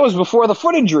 And that was before the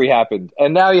foot injury happened.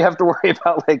 And now you have to worry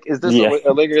about, is this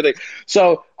a lingering thing?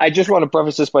 So I just want to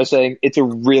preface this by saying it's a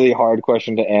really hard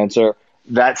question to answer.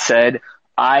 That said,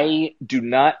 I do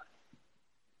not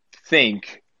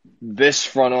think this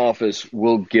front office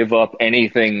will give up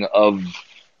anything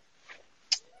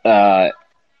that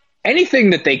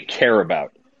they care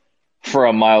about for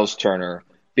a Miles Turner.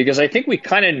 Because I think we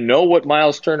kind of know what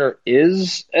Miles Turner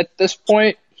is at this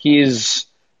point. He's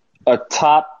a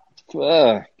top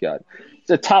 5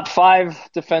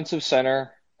 defensive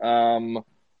center whose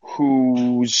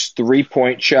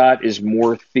 3-point shot is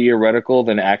more theoretical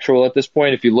than actual at this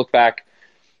point. If you look back,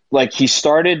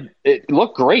 it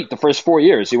looked great the first 4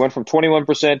 years. He went from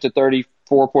 21% to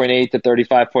 34.8 to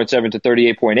 35.7 to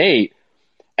 38.8.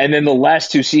 And then the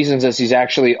last 2 seasons, as he's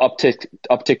actually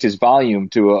upticked his volume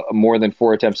to more than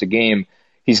 4 attempts a game,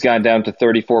 he's gone down to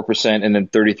 34% and then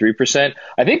 33%.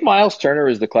 I think Miles Turner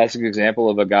is the classic example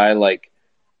of a guy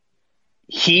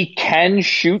he can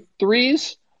shoot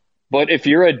threes, but if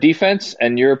you're a defense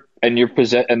and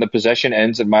the possession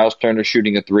ends at Miles Turner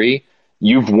shooting a 3,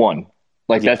 you've won.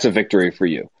 That's a victory for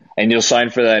you, and you'll sign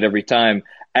for that every time.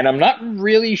 And I'm not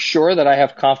really sure that I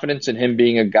have confidence in him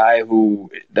being a guy who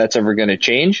that's ever going to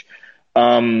change.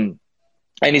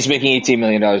 And he's making $18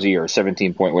 million a year,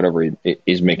 17 point whatever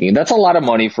he's making. That's a lot of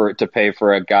money to pay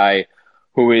for a guy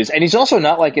who is, and he's also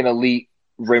not like an elite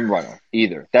rim runner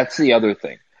either. That's the other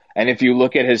thing. And if you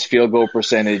look at his field goal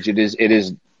percentage, it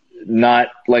is not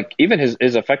like, even his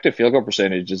effective field goal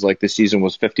percentage is like this season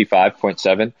was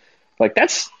 55.7. Like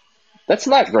that's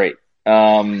not great.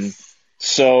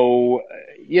 So,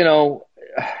 you know,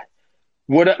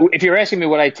 if you're asking me,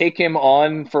 would I take him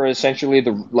on for essentially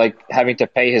having to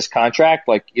pay his contract,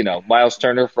 like, you know, Miles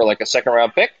Turner for like a second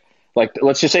round pick? Like,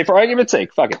 let's just say for argument's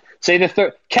sake, fuck it. Say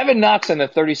Kevin Knox and the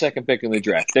 32nd pick in the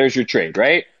draft. There's your trade,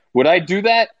 right? Would I do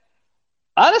that?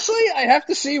 Honestly, I have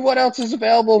to see what else is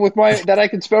available that I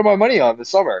can spend my money on this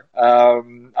summer.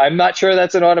 I'm not sure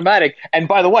that's an automatic. And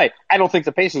by the way, I don't think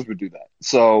the Pacers would do that.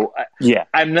 So Yeah.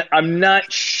 I'm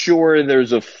not sure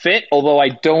there's a fit, although I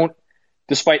don't,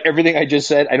 despite everything I just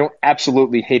said, I don't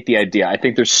absolutely hate the idea. I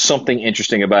think there's something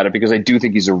interesting about it because I do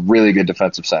think he's a really good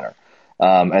defensive center.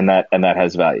 And that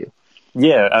has value.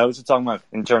 Yeah, I was just talking about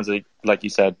in terms of, like you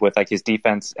said, with like his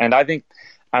defense. And I think,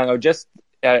 I don't know, just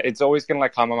it's always going to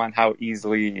like come on how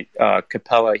easily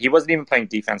Capella, he wasn't even playing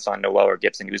defense on Noel or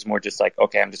Gibson. He was more just like,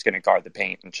 okay, I'm just going to guard the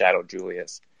paint and shadow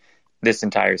Julius this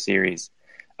entire series.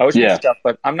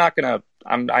 But I'm not going to,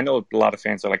 I know a lot of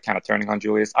fans are like kind of turning on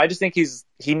Julius. I just think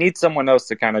he needs someone else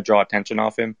to kind of draw attention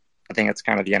off him. I think it's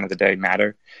kind of the end of the day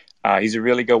matter. He's a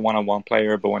really good one-on-one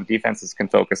player, but when defenses can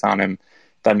focus on him,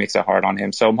 that makes it hard on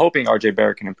him. So I'm hoping RJ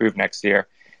Barrett can improve next year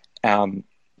and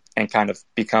kind of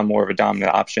become more of a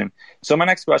dominant option. So my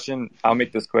next question, I'll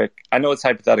make this quick. I know it's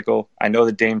hypothetical. I know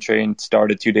the Dame train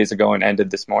started 2 days ago and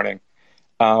ended this morning.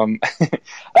 Hey!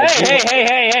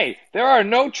 There are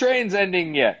no trains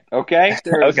ending yet. Okay.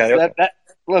 Okay.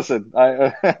 Listen,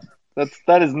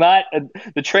 that is not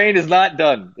the train is not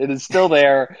done. It is still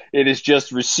there. It is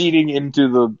just receding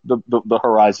into the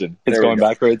horizon. It's going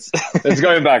backwards. It's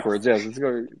going backwards. Yes, it's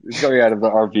going out of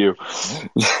our view.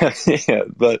 Yeah,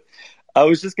 but I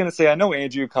was just gonna say, I know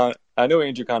Andrew kind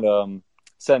of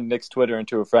sent Nick's Twitter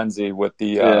into a frenzy with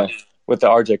the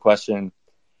RJ question,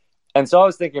 and so I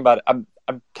was thinking about it.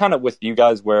 I'm kind of with you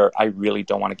guys where I really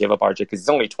don't want to give up RJ because he's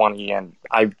only 20 and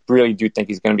I really do think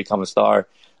he's going to become a star.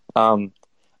 I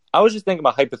was just thinking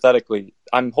about hypothetically,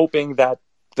 I'm hoping that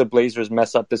the Blazers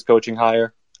mess up this coaching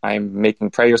hire. I'm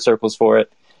making prayer circles for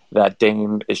it, that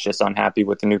Dame is just unhappy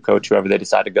with the new coach, whoever they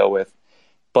decide to go with.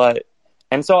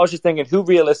 And so I was just thinking, who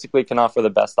realistically can offer the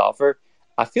best offer?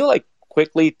 I feel like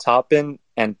Quickly, Toppin,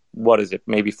 and what is it,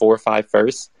 maybe 4 or 5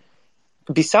 firsts.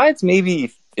 Besides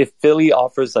maybe if Philly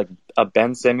offers like a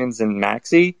Ben Simmons and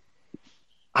Maxey,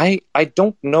 I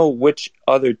don't know which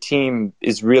other team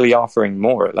is really offering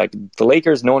more. Like the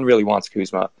Lakers, no one really wants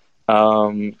Kuzma.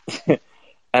 And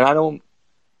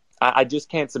I just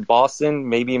can't say Boston,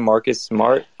 maybe Marcus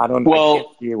Smart. I don't know. I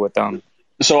can't see it with them.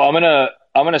 So I'm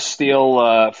gonna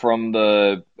steal from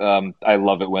the I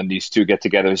love it when these two get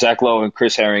together. Zach Lowe and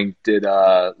Chris Herring did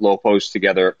Low Post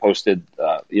together, posted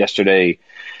yesterday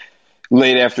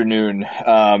late afternoon.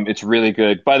 It's really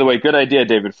good. By the way, good idea,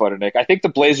 David Futternick. I think the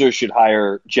Blazers should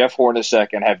hire Jeff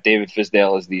Hornacek and have David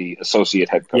Fizdale as the associate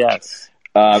head coach. Yes.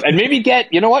 And maybe get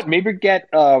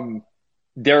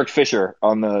Derek Fisher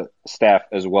on the staff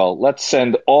as well. Let's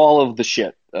send all of the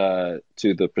shit to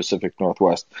the Pacific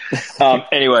Northwest.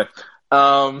 Anyway,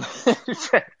 so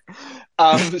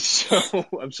I'm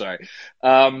sorry.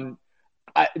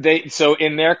 So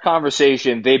in their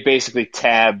conversation, they basically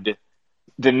tabbed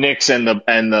the Knicks and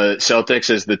the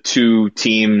Celtics as the two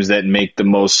teams that make the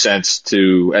most sense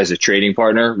as a trading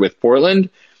partner with Portland.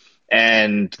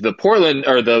 And the Portland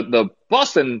or the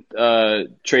Boston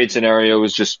trade scenario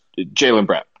was just Jaylen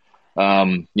Brown.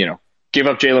 Give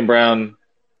up Jaylen Brown,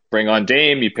 bring on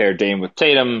Dame. You pair Dame with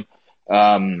Tatum.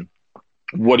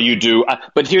 What do you do?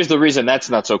 But here's the reason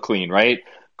that's not so clean, right?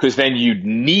 Because then you'd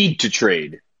need to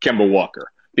trade Kemba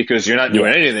Walker because you're not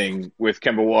doing anything with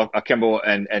Kemba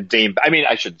and Dame. I mean,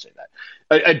 I shouldn't say that.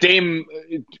 A Dame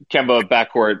Kemba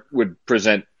backcourt would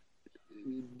present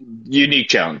unique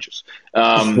challenges.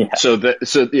 I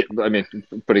mean,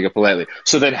 putting it politely.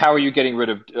 So then how are you getting rid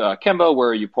of Kemba? Where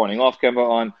are you pointing off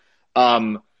Kemba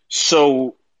on?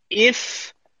 So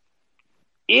if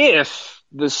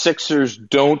the Sixers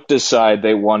don't decide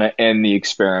they want to end the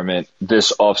experiment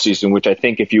this offseason, which I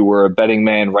think if you were a betting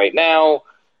man right now,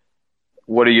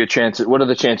 what are your chances? What are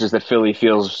the chances that Philly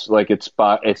feels like it's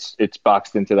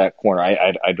boxed into that corner?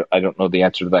 I don't know the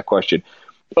answer to that question.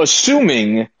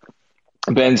 Assuming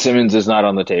Ben Simmons is not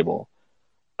on the table.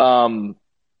 I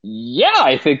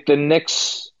think the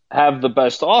Knicks have the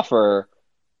best offer.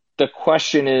 The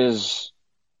question is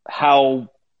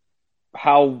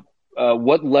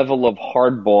what level of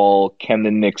hardball can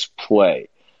the Knicks play?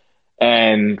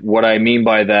 And what I mean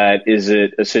by that is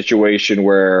it a situation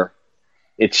where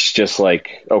it's just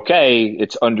like, okay,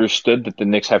 it's understood that the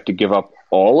Knicks have to give up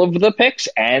all of the picks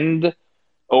and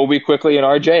Obi quickly and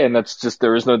RJ, and that's just,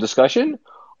 there is no discussion?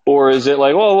 Or is it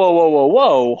like,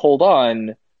 whoa, hold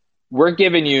on. We're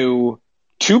giving you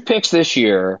 2 picks this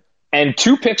year and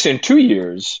 2 picks in 2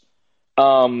 years.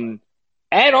 And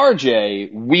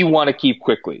RJ, we want to keep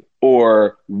quickly,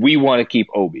 or we want to keep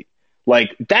Obi.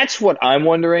 Like, that's what I'm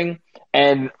wondering.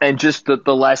 And just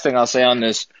the last thing I'll say on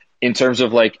this, in terms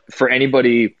of like, for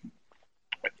anybody,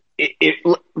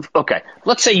 okay,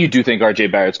 let's say you do think RJ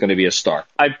Barrett's going to be a star.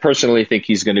 I personally think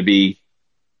he's going to be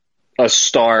a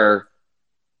star.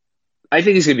 I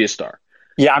think he's going to be a star.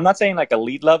 Yeah, I'm not saying like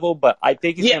elite level, but I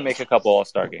think he's going to make a couple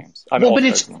All-Star games. But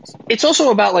it's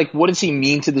also about like, what does he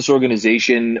mean to this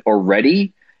organization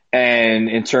already? And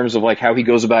in terms of like how he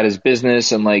goes about his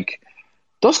business, and like,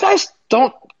 those guys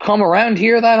don't come around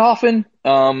here that often,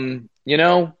 you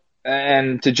know,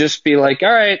 and to just be like,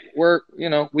 all right,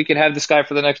 we could have this guy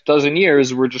for the next dozen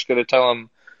years. We're just going to tell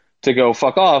him to go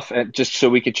fuck off, and just so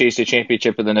we could chase a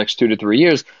championship in the next 2 to 3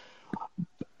 years.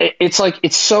 It's like,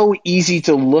 it's so easy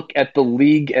to look at the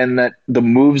league and that the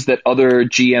moves that other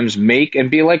GMs make and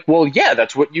be like, well, yeah,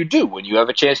 that's what you do. When you have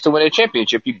a chance to win a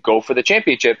championship, you go for the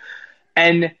championship.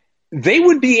 And they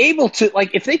would be able to,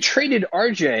 like, if they traded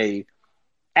RJ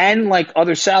and like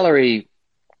other salary,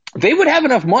 they would have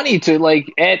enough money to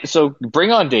like add, so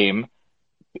bring on Dame,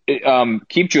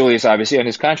 keep Julius obviously on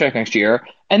his contract next year,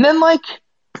 and then like,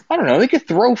 I don't know, they could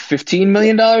throw $15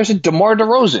 million at DeMar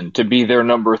DeRozan to be their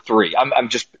number 3. I'm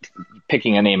just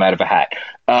picking a name out of a hat.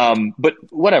 But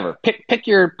whatever, pick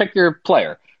your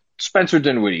player. Spencer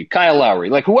Dinwiddie, Kyle Lowry,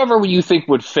 like whoever you think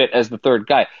would fit as the third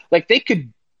guy. Like they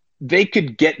could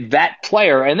get that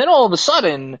player, and then all of a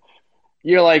sudden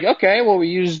you're like, okay, well, we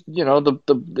used, you know,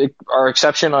 our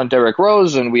exception on Derrick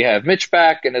Rose, and we have Mitch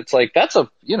back, and it's like, that's a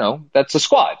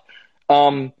squad.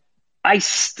 I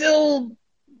still,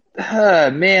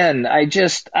 man,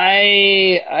 there's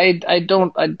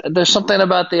something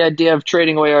about the idea of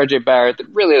trading away RJ Barrett that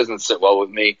really doesn't sit well with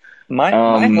me.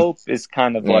 My hope is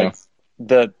kind of like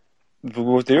the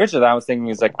original that I was thinking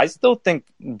is like, I still think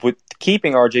with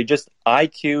keeping RJ, just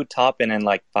IQ top and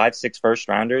like 5-6 first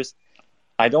rounders.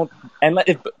 I don't, and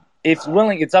if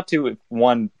willing, it's up to if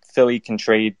one, Philly can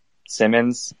trade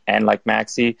Simmons and like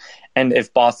Maxey, and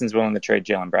if Boston's willing to trade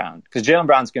Jaylen Brown, because Jaylen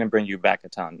Brown's going to bring you back a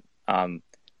ton.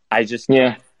 I just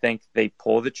don't think they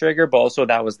pull the trigger, but also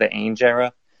that was the Ainge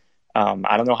era.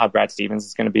 I don't know how Brad Stevens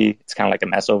is going to be. It's kind of like a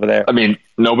mess over there. I mean,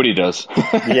 nobody does.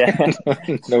 Yeah,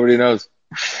 nobody knows.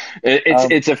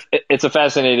 It's a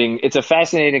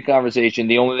fascinating conversation.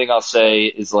 The only thing I'll say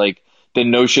is like, the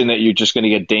notion that you're just going to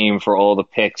get Dame for all the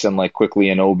picks and like quickly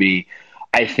and Obi.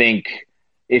 I think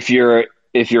if you're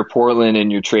Portland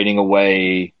and you're trading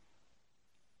away,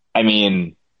 I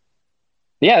mean,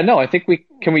 yeah, no, I think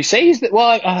can we say he's I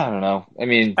don't know. I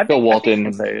mean, Bill Walton,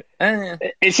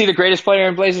 is he the greatest player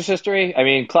in Blazers history? I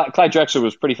mean, Clyde Drexler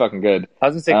was pretty fucking good. I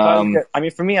was gonna say, I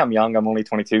mean, for me, I'm young. I'm only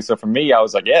 22, so for me, I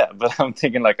was like, yeah, but I'm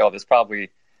thinking like, oh, there's probably.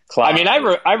 I mean, I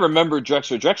remember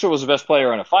Drexler. Drexler was the best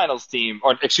player on a finals team.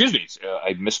 Or, excuse me,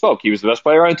 I misspoke. He was the best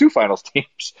player on 2 finals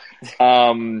teams.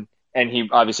 And he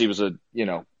obviously was a, you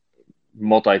know,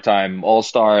 multi-time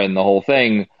All-Star and the whole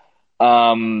thing.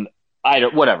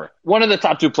 Whatever. One of the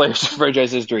top 2 players in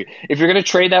franchise history. If you're going to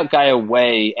trade that guy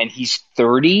away and he's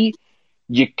 30,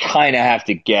 you kind of have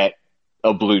to get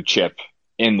a blue chip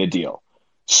in the deal.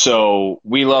 So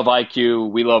we love IQ,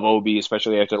 we love Obi,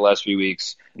 especially after the last few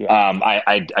weeks. Yeah.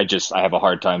 I have a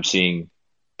hard time seeing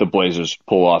the Blazers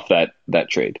pull off that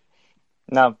trade.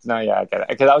 No, yeah, I get it.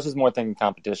 Because I was just more thinking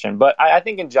competition. But I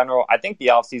think in general, I think the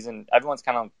offseason, everyone's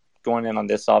kind of going in on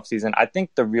this offseason. I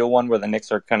think the real one where the Knicks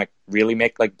are going to really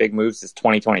make like big moves is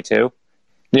 2022.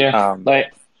 Yeah,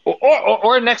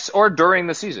 or next or during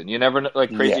the season. You never know,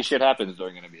 like crazy shit happens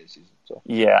during an NBA season. So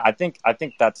yeah, I think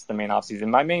that's the main offseason.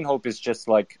 My main hope is just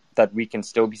like that we can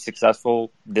still be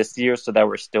successful this year, so that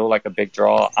we're still like a big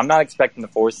draw. I'm not expecting the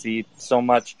 4th seed so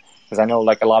much because I know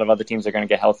like a lot of other teams are going to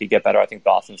get healthy, get better. I think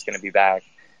Boston's going to be back.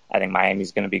 I think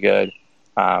Miami's going to be good.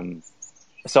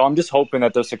 So I'm just hoping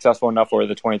that they're successful enough where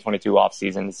the 2022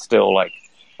 offseason is still like,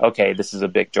 okay, this is a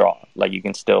big draw. Like you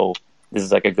can still. This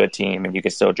is like a good team, and you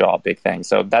can still draw big things.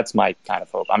 So that's my kind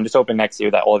of hope. I'm just hoping next year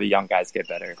that all the young guys get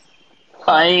better.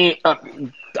 I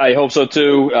hope so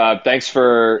too. Thanks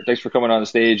for coming on the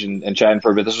stage and chatting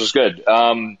for a bit. This was good.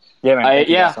 Yeah, man. Thank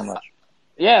you guys so much.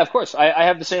 Yeah, of course. I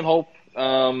have the same hope,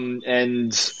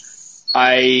 and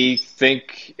I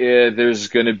think there's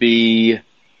going to be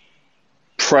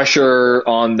pressure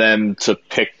on them to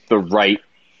pick the right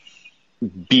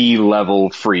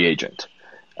B-level free agent.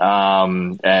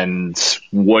 And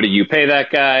what do you pay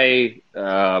that guy?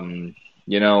 I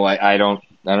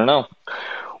don't know.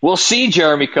 We'll see,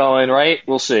 Jeremy Cohen, right?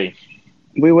 We'll see.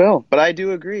 We will, but I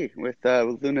do agree with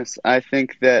Lunas. I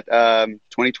think that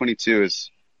 2022 is,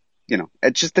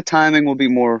 it's just the timing will be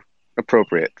more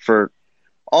appropriate for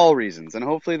all reasons, and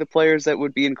hopefully the players that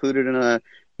would be included in a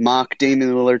mock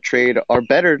Damian Lillard trade are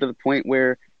better to the point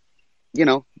where,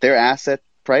 their asset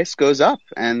price goes up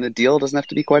and the deal doesn't have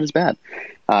to be quite as bad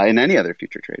in any other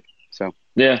future trade. So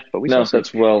yeah, but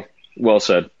that's well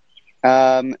said.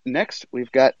 Next,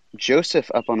 we've got Joseph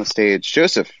up on the stage.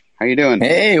 Joseph, how you doing?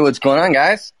 Hey, what's going on,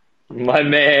 guys? My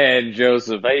man,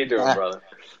 Joseph. How you doing, brother?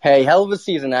 Hey, hell of a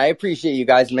season. I appreciate you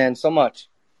guys, man, so much.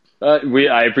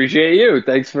 I appreciate you.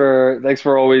 Thanks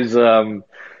for always, coming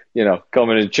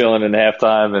and chilling in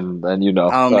halftime and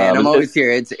Oh man, I'm always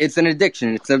here. It's an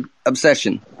addiction. It's an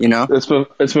obsession. It's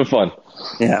been fun.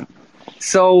 Yeah.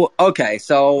 So okay,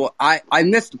 I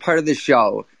missed part of the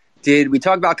show. Did we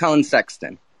talk about Colin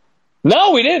Sexton?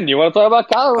 No, we didn't. You want to talk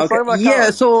about Colin? Let's talk about Colin. Yeah.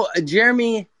 So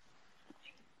Jeremy,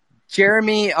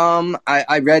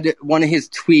 I read one of his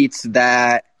tweets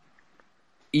that,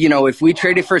 if we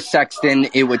traded for Sexton,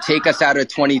 it would take us out of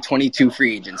 2022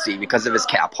 free agency because of his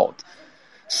cap hold.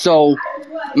 So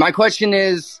my question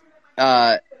is,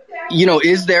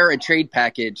 is there a trade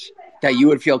package that you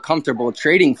would feel comfortable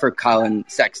trading for Colin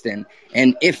Sexton?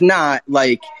 And if not,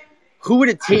 who would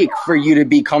it take for you to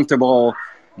be comfortable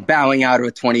bowing out of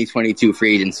a 2022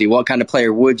 free agency? What kind of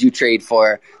player would you trade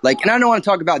for? And I don't want to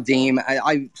talk about Dame.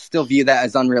 I still view that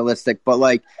as unrealistic.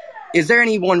 But, is there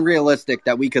anyone realistic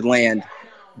that we could land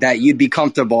that you'd be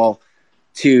comfortable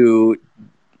to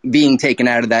being taken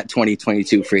out of that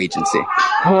 2022 free agency?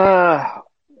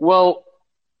 Well,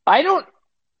 I don't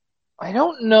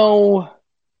know.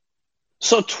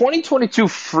 So 2022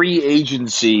 free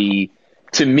agency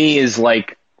to me is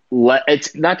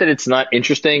it's not that it's not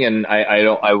interesting, and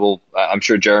I'm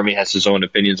sure Jeremy has his own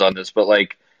opinions on this, but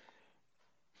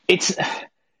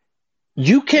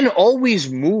you can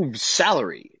always move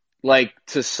salary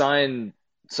to sign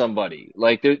somebody.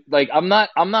 I'm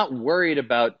not worried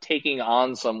about taking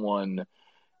on someone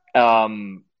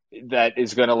that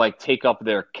is going to take up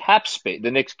their cap space, the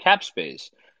Knicks cap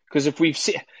space. Because if we've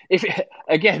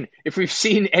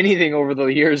seen anything over the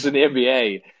years in the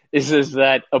NBA, is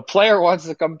that a player wants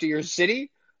to come to your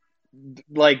city, if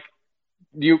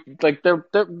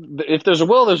there's a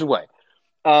will, there's a way.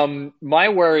 My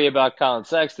worry about Colin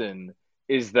Sexton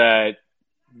is that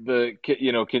the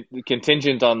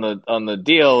contingent on the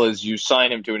deal is you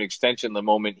sign him to an extension the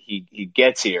moment he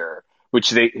gets here, which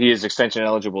he is extension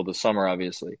eligible this summer,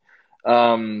 obviously,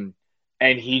 and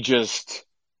he just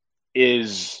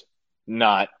is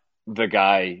not the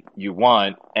guy you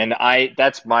want. And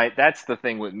that's the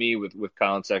thing with me with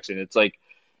Colin Sexton.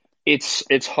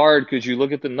 It's hard because you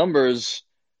look at the numbers.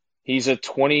 He's a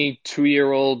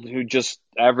 22-year-old who just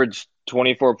averaged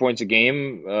 24 points a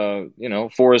game,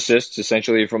 4 assists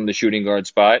essentially from the shooting guard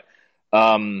spot.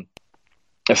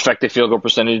 Effective field goal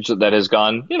percentage that has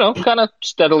gone, kind of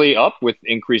steadily up with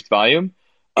increased volume.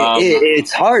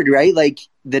 It's hard, right?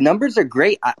 The numbers are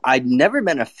great. I've never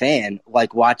been a fan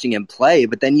watching him play,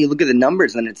 but then you look at the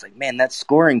numbers and it's man, that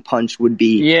scoring punch would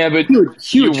be but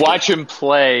huge. You watch him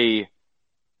play,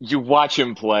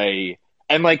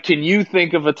 and can you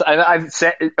think of I've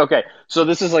said okay, so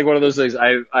this is one of those things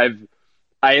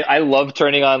I love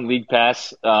turning on League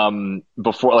Pass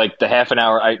before the half an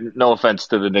hour. No offense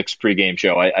to the Knicks pregame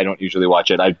show, I don't usually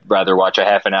watch it. I'd rather watch a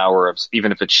half an hour of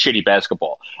even if it's shitty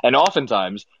basketball. And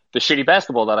oftentimes the shitty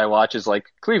basketball that I watch is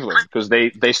Cleveland because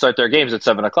they start their games at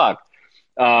 7:00.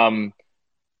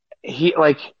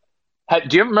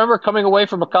 Do you remember coming away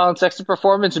from a Colin Sexton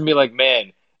performance and be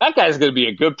man, that guy's going to be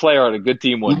a good player on a good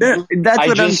team one day? That's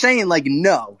what I'm saying.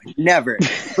 No, never.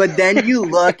 But then you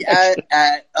look at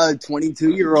a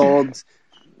 22-year-old,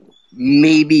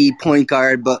 maybe point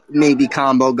guard, but maybe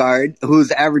combo guard,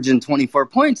 who's averaging 24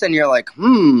 points, and you're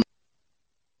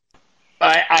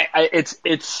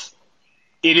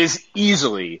It is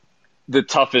easily the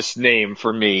toughest name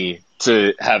for me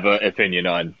to have an opinion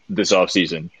on this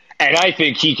offseason. And I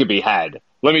think he could be had.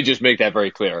 Let me just make that very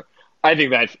clear. I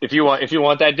think that if you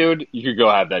want that dude, you could go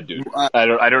have that dude. I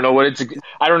don't know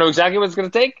I don't know exactly what it's going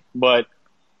to take, but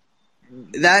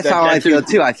that's how I feel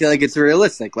too. I feel like it's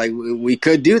realistic. We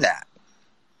could do that.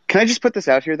 Can I just put this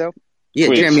out here though? Yeah,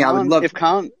 please. Jeremy, I would love if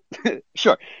Colin.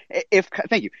 Sure.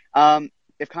 Thank you.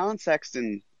 If Colin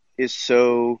Sexton is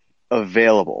so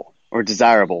available or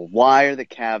desirable, why are the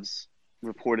Cavs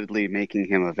reportedly making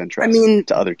him of interest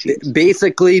to other teams?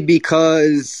 Basically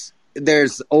because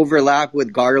there's overlap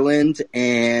with Garland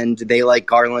and they like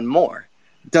Garland more.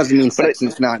 Doesn't mean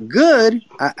Sexton's not good.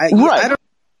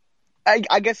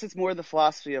 I guess it's more the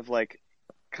philosophy of like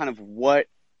kind of what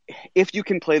if you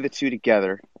can play the two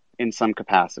together in some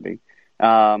capacity,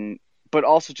 but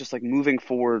also just like moving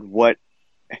forward.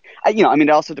 It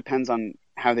also depends on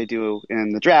how they do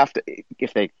in the draft.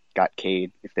 If they got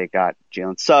Cade, if they got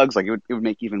Jalen Suggs, like it would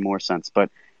make even more sense. But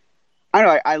I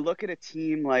don't know. I look at a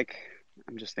team like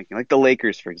I'm just thinking like the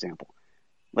Lakers, for example.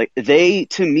 Like they,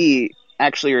 to me,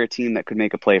 actually are a team that could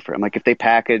make a play for him. Like if they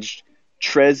packaged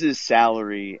Trez's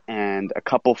salary and a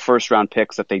couple first-round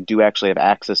picks that they do actually have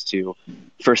access to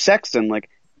for Sexton, like,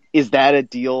 is that a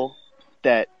deal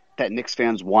that Knicks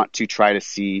fans want to try to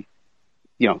see,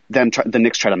 the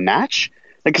Knicks try to match?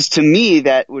 Like, because to me,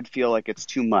 that would feel like it's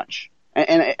too much.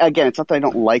 And again, it's not that I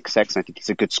don't like Sexton. I think he's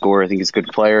a good scorer. I think he's a good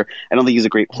player. I don't think he's a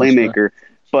great playmaker.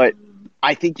 But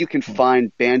I think you can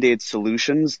find Band-Aid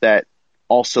solutions that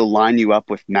also line you up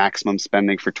with maximum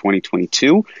spending for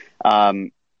 2022.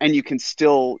 And you can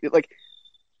still like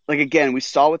again, we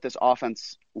saw what this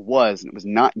offense was, and it was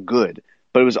not good,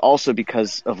 but it was also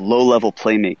because of low-level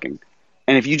playmaking.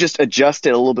 And if you just adjust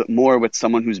it a little bit more with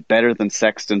someone who's better than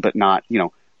Sexton, but not,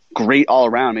 great all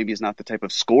around, maybe he's not the type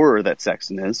of scorer that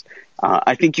Sexton is,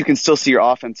 I think you can still see your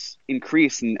offense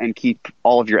increase and keep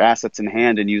all of your assets in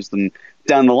hand and use them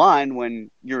down the line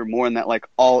when you're more in that like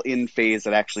all-in phase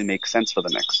that actually makes sense for the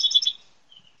Knicks.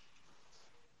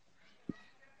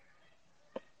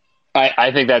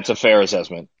 I think that's a fair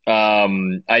assessment.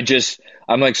 I'm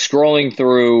like scrolling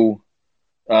through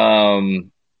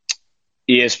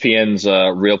ESPN's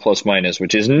Real Plus Minus,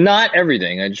 which is not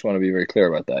everything. I just want to be very clear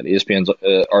about that. ESPN's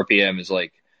RPM is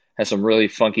has some really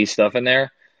funky stuff in there,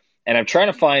 and I'm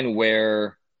trying to find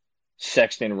where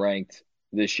Sexton ranked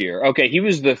this year. Okay, he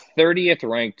was the 30th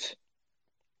ranked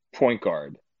point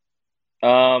guard.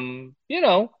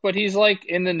 But he's like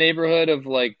in the neighborhood of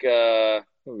what do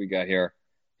we got here?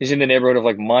 He's in the neighborhood of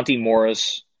like Monty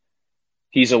Morris.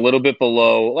 He's a little bit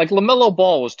below. Like LaMelo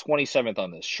Ball was 27th on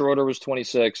this. Schroeder was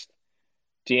 26th.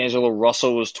 D'Angelo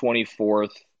Russell was 24th.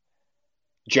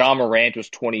 Ja Morant was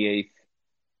 28th.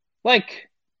 But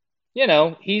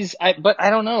I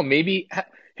don't know. Maybe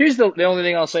here's the only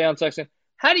thing I'll say on Sexton.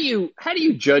 How do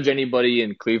you judge anybody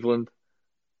in Cleveland?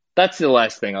 That's the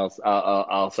last thing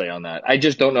I'll say on that. I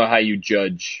just don't know how you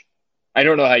judge. I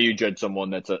don't know how you judge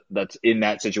someone that's in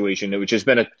that situation, which has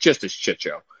been just a shit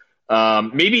show.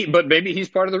 Maybe he's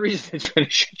part of the reason it's been a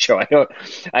shit show. I don't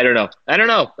know.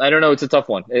 It's a tough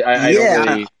one.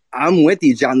 I'm with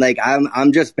you, John. Like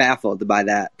I'm just baffled by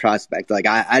that prospect. Like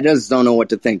I just don't know what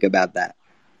to think about that.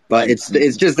 But it's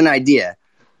just an idea.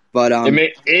 But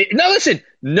listen,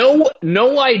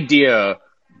 no idea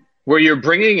where you're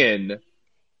bringing in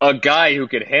a guy who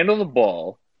can handle the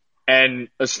ball and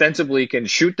ostensibly can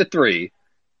shoot the three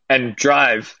and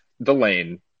drive the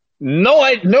lane. No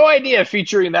idea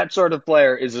featuring that sort of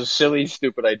player is a silly,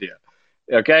 stupid idea.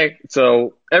 Okay,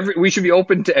 so we should be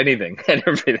open to anything and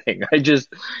everything.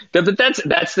 But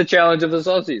that's the challenge of this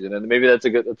offseason, and maybe that's a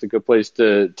good place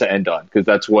to end on, because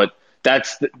that's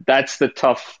the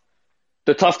tough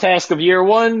task of year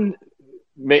one.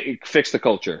 Fix the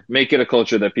culture, make it a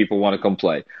culture that people want to come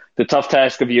play. The tough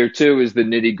task of year two is the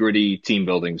nitty gritty team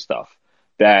building stuff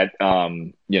that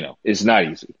is not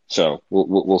easy. So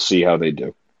we'll see how they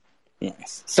do.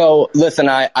 Yes. So listen,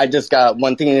 I just got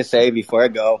one thing to say before I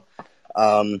go.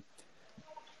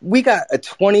 We got a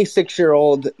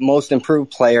 26-year-old most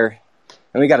improved player,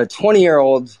 and we got a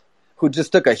 20-year-old who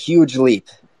just took a huge leap.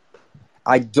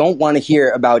 I don't want to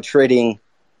hear about trading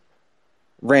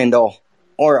Randall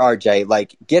or RJ.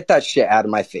 Like, get that shit out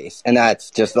of my face. And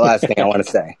that's just the last thing I want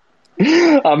to say.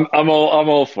 I'm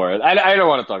all for it. I don't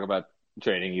want to talk about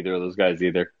trading either of those guys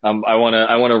either. I want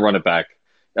to run it back.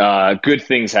 Good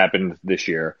things happened this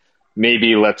year.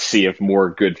 Maybe let's see if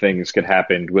more good things could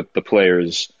happen with the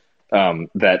players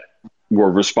that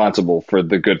were responsible for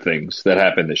the good things that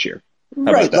happened this year.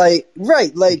 Right, they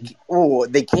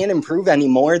can't improve any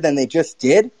more than they just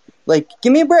did. Like,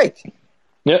 give me a break.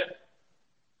 Yeah.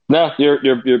 No, you're.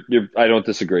 I don't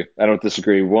disagree.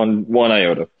 One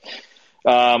iota.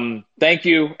 Thank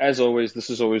you as always. This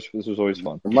was always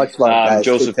fun. Much fun, guys.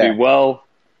 Joseph, be well.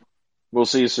 We'll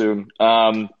see you soon.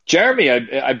 Jeremy,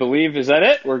 I believe, is that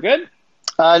it? We're good?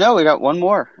 No, we got one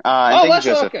more. That's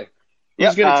okay.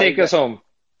 Who's going to take us home?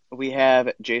 We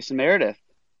have Jason Meredith.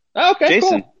 Okay,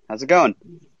 Jason, cool. How's it going?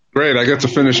 Great. I get to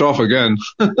finish off again.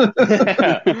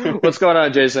 What's going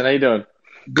on, Jason? How you doing?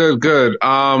 Good.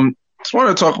 Just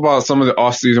want to talk about some of the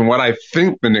offseason, what I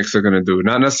think the Knicks are going to do.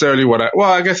 Not necessarily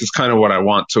I guess it's kind of what I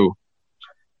want to.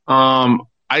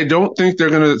 I don't think they're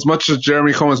going to, as much as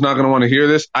Jeremy Cohen's not going to want to hear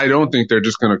this, I don't think they're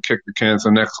just going to kick the can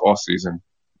to next offseason.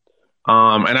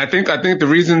 And I think the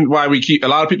reason why a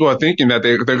lot of people are thinking that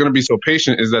they're going to be so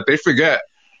patient is that they forget,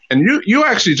 and you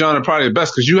actually, John, are probably the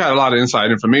best because you had a lot of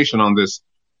inside information on this.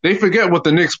 They forget what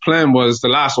the Knicks' plan was the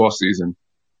last offseason.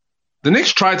 The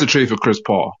Knicks tried to trade for Chris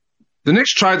Paul. The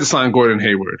Knicks tried to sign Gordon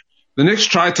Hayward. The Knicks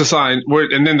tried to sign,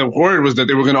 and then the word was that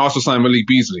they were going to also sign Malik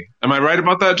Beasley. Am I right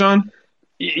about that, John?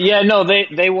 Yeah, no,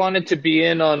 they wanted to be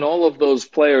in on all of those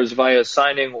players via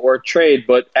signing or trade,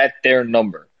 but at their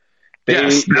number.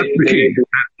 Yes, that's the key.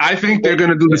 I think they're going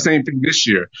to do the same thing this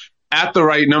year at the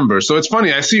right number. So it's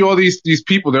funny. I see all these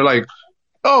people. They're like,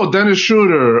 oh, Dennis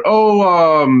Schroeder.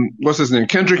 Oh, what's his name?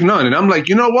 Kendrick Nunn. And I'm like,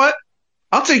 you know what?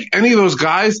 I'll take any of those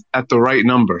guys at the right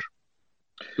number.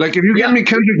 Like, if you give me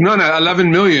Kendrick Nunn at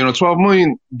 $11 million or $12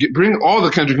 million, bring all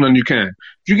the Kendrick Nunn you can.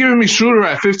 If you're giving me Schroeder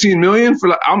at $15 million,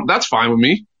 that's fine with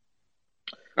me.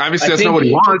 Obviously, that's not what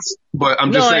he wants, but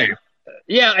I'm just saying.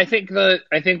 I think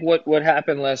what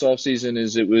happened last offseason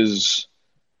is it was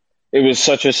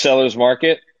such a seller's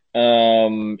market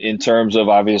in terms of,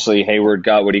 obviously, Hayward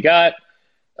got what he got.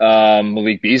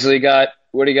 Malik Beasley got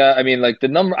what he got. I mean, like, the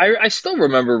number, I still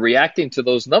remember reacting to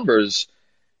those numbers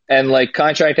and, like,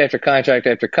 contract after contract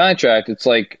after contract. It's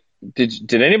like,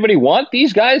 did anybody want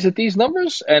these guys at these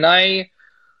numbers? And I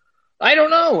don't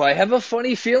know. I have a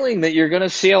funny feeling that you're going to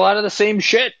see a lot of the same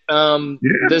shit. The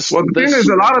thing is,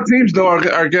 a lot of teams, though,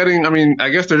 are getting, I mean, I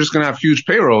guess they're just going to have huge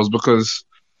payrolls because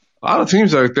a lot of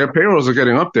teams, their payrolls are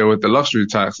getting up there with the luxury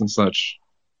tax and such.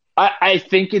 I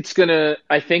think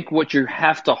what you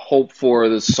have to hope for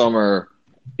this summer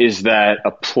is that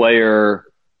a player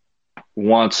I'm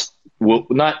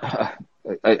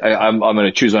going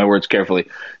to choose my words carefully,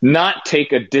 not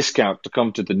take a discount to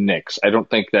come to the Knicks. I don't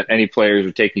think that any players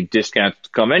are taking discounts to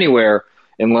come anywhere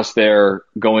unless they're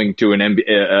going to an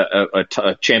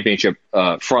a championship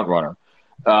front runner.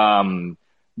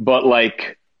 But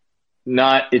like,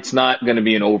 it's not going to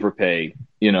be an overpay,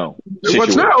 situation. Well,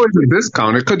 it's not always a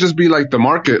discount. It could just be like the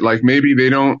market. Like maybe they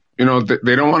don't,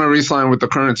 they don't want to re-sign with the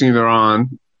current team they're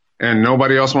on, and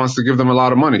nobody else wants to give them a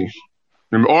lot of money.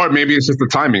 Or maybe it's just the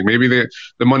timing. Maybe the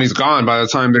money's gone by the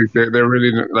time they're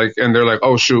really like, and they're like,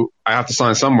 oh shoot, I have to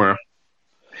sign somewhere.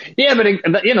 Yeah, but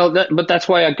that's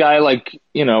why a guy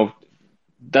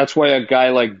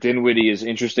like Dinwiddie is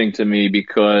interesting to me,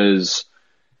 because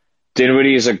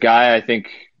Dinwiddie is a guy I think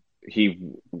he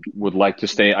would like to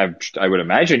stay. I would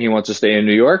imagine he wants to stay in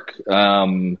New York.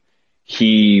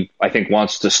 He, I think,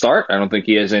 wants to start. I don't think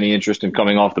he has any interest in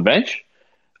coming off the bench.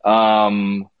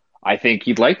 I think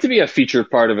he'd like to be a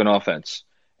featured part of an offense.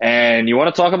 And you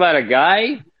want to talk about a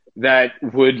guy that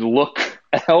would look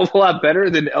a hell of a lot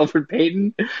better than Elfrid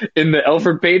Payton in the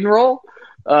Elfrid Payton role,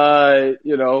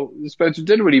 Spencer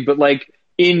Dinwiddie. But like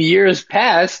in years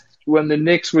past, when the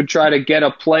Knicks would try to get a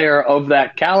player of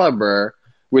that caliber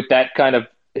with that kind of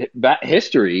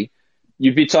history,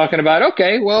 you'd be talking about,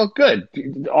 okay, well, good.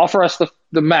 Offer us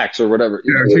the max or whatever.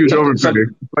 Yeah, huge overpay.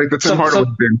 Like the Tim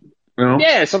Hardaway thing.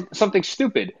 Yeah, something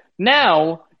stupid.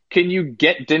 Now, can you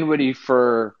get Dinwiddie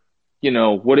for,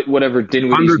 whatever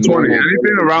Dinwiddie's under 20?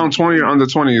 Anything around 20 or under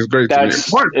 20 is great to me.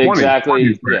 20,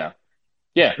 exactly. 20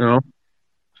 yeah. The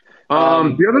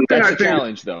other thing that's I think,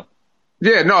 challenge, though.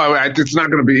 Yeah, no, it's not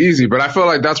going to be easy, but I feel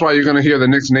like that's why you're going to hear the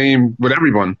Knicks name with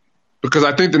everyone, because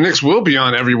I think the Knicks will be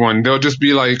on everyone. They'll just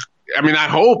be like, I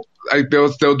hope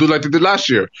they'll do like they did last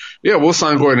year. Yeah, we'll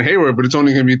sign Gordon Hayward, but it's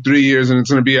only going to be 3 years, and it's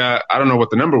going to be I don't know what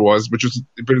the number was, but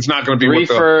it's not going to be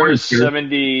 3 for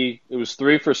 70. It was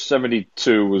 3 for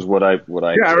 72 was what I.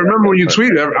 Yeah, I remember when you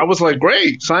tweeted. I was like,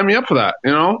 great, sign me up for that.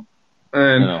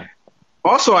 And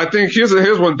also, I think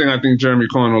here's one thing I think Jeremy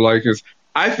Cohen will like is,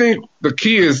 I think the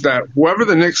key is that whoever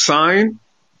the Knicks sign,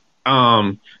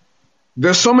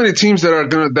 there's so many teams that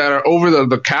are over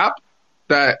the cap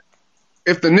that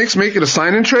if the Knicks make it a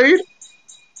sign and trade,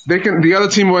 the other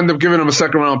team will end up giving them a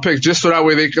second round pick just so that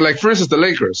way they can, like, for instance, the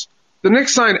Lakers. The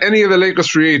Knicks sign any of the Lakers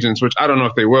free agents, which I don't know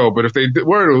if they will, but if they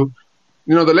were to,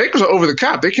 the Lakers are over the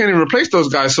cap. They can't even replace those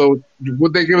guys. So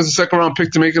would they give us a second round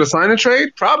pick to make it a sign and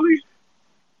trade? Probably.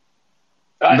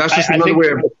 That's just another way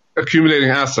of accumulating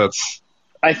assets.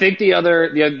 I think the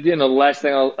last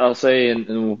thing I'll say,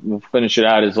 and we'll finish it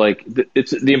out, is like it's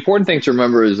the important thing to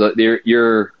remember is that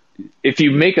if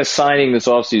you make a signing this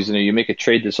offseason or you make a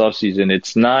trade this offseason,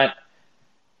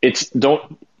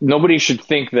 nobody should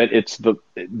think that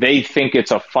they think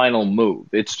it's a final move.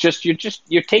 It's just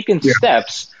you're taking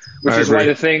steps, which is why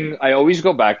the thing I always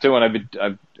go back to, and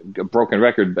I've a broken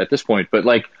record at this point, but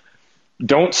like,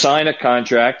 don't sign a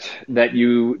contract that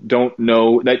you don't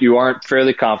know, that you aren't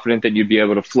fairly confident that you'd be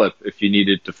able to flip if you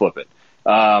needed to flip it.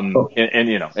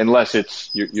 And unless it's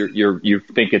you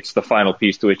think it's the final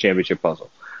piece to a championship puzzle.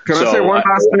 Can I say one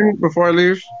last thing before I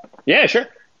leave? Yeah, sure.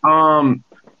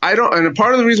 I don't, and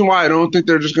part of the reason why I don't think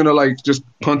they're just gonna just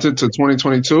punt it to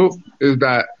 2022 is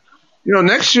that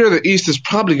next year the East is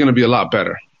probably gonna be a lot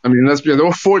better. I mean, there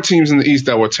were 4 teams in the East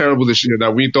that were terrible this year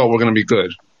that we thought were gonna be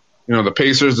good. The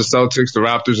Pacers, the Celtics, the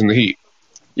Raptors, and the Heat.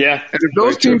 Yeah. And if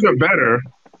those teams are better,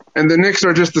 and the Knicks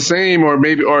are just the same, or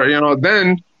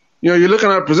then you're looking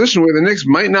at a position where the Knicks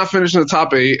might not finish in the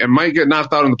top 8 and might get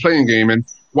knocked out in the playing game. And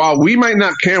while we might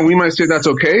not care, we might say that's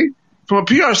okay. From a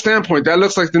PR standpoint, that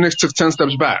looks like the Knicks took 10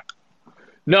 steps back.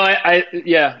 No,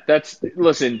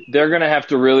 listen, they're going to have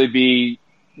to really be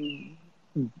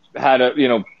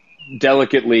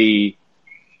delicately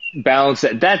balance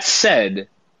that. That said,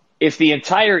 if the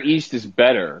entire East is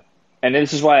better, and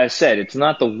this is why I said it's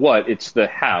not the what, it's the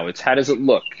how. It's how does it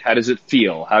look? How does it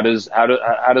feel? How does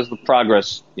the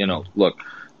progress, look?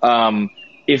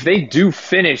 If they do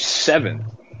finish 7th,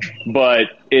 but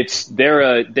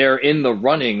they're in the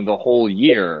running the whole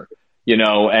year,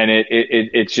 and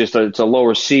it's a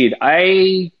lower seed,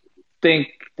 I think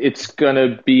it's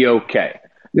gonna be okay.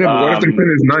 Yeah, but what if they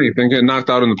finish 9th and get knocked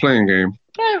out in the playing game?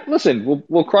 Listen,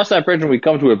 we'll cross that bridge when we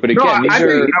come to it. But again,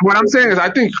 what I'm saying is, I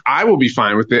think I will be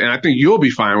fine with it, and I think you'll be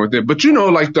fine with it. But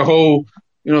the whole,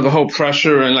 the whole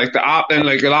pressure and a lot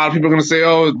of people are going to say,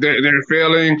 oh, they're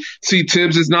failing. See,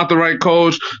 Tibbs is not the right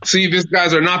coach. See, these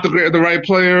guys are not the right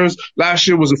players. Last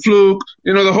year was a fluke.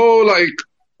 The whole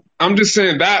I'm just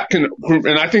saying that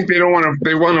and I think they want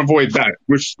to avoid that,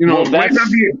 which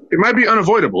it might be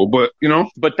unavoidable, but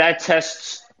But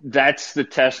that's the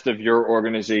test of your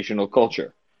organizational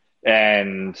culture,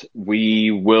 and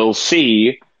we will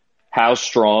see how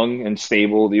strong and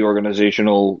stable the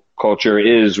organizational culture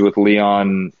is with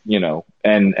Leon,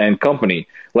 and company.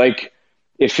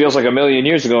 It feels like a million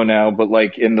years ago now, but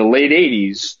in the late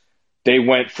 80s, they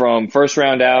went from first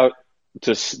round out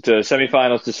to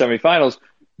semifinals.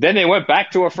 Then they went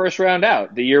back to a first round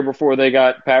out the year before they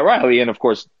got Pat Riley. And of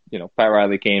course, Pat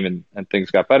Riley came and things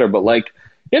got better, but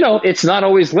it's not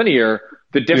always linear.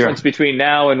 The difference between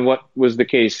now and what was the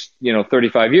case,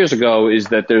 35 years ago is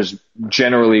that there's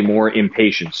generally more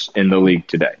impatience in the league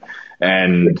today.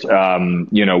 And,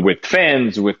 with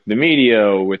fans, with the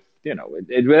media, with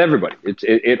everybody,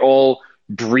 it all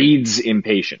breeds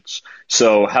impatience.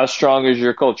 So how strong is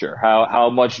your culture?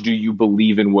 How much do you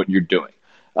believe in what you're doing?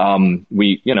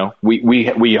 We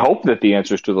hope that the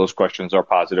answers to those questions are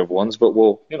positive ones, but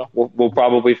we'll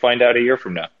probably find out a year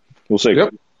from now. We'll see.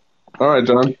 Yep. All right,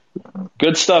 John.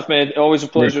 Good stuff, man. Always a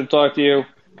pleasure to talk to you.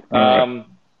 Right.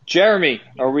 Jeremy,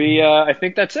 are we, I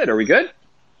think that's it. Are we good?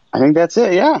 I think that's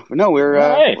it. Yeah. No, we're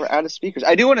out of speakers.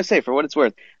 I do want to say, for what it's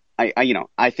worth, I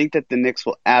think that the Knicks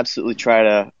will absolutely try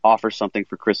to offer something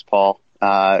for Chris Paul.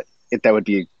 That would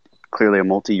be clearly a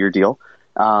multi-year deal.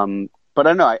 But I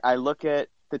don't know. I look at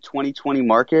the 2020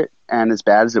 market, and as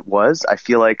bad as it was, I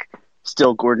feel like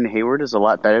still Gordon Hayward is a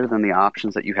lot better than the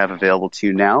options that you have available to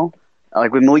you now.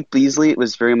 With Malik Beasley, it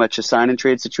was very much a sign and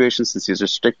trade situation since he was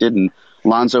restricted, and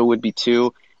Lonzo would be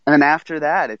too. And then after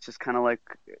that, it's just kind of I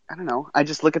don't know. I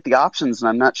just look at the options, and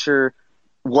I'm not sure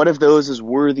what of those is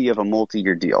worthy of a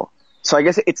multi-year deal. So I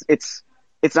guess it's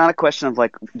not a question of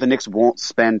the Knicks won't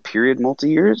spend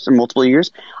multiple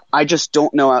years. I just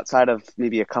don't know, outside of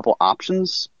maybe a couple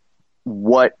options,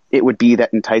 what it would be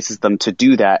that entices them to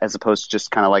do that, as opposed to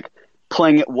just kind of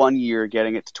playing it 1 year,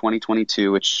 getting it to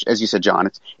 2022, which, as you said, John,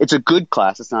 it's a good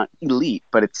class. It's not elite,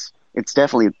 but it's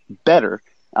definitely better.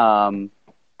 Filling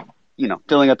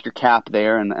up your cap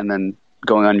there and then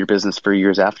going on your business for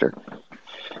years after.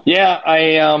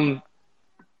 Yeah,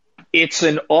 it's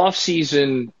an off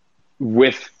season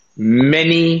with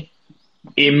many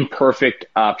imperfect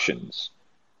options,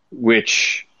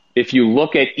 which, if you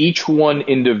look at each one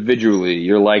individually,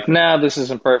 you're like, nah, this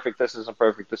isn't perfect, this isn't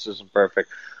perfect, this isn't perfect.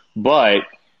 But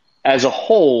as a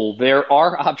whole, there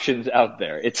are options out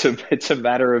there. It's a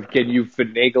matter of, can you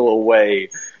finagle a way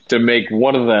to make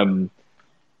one of them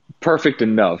perfect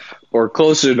enough or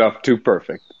close enough to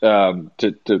perfect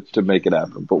to make it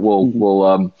happen. But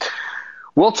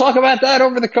we'll talk about that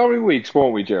over the coming weeks,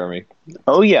 won't we, Jeremy?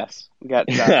 Oh yes, we got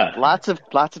lots of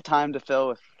time to fill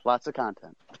with lots of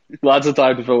content. Lots of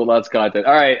time to fill with lots of content.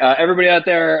 All right, everybody out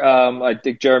there, I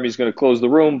think Jeremy's going to close the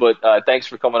room, but thanks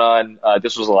for coming on.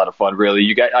 This was a lot of fun, really.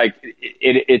 You guys,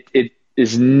 it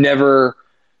is never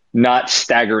not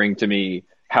staggering to me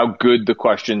how good the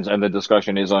questions and the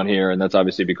discussion is on here, and that's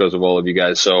obviously because of all of you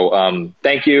guys. So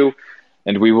thank you,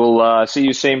 and we will see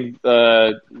you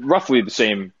roughly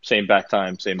the same back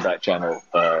time, same back channel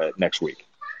next week.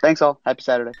 Thanks all. Happy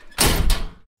Saturday.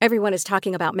 Everyone is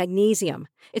talking about magnesium.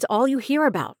 It's all you hear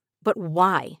about. But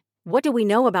why? What do we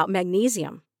know about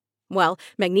magnesium? Well,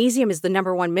 magnesium is the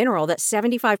number one mineral that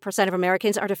 75% of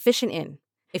Americans are deficient in.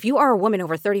 If you are a woman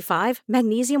over 35,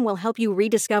 magnesium will help you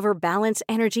rediscover balance,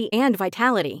 energy, and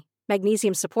vitality.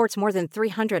 Magnesium supports more than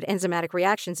 300 enzymatic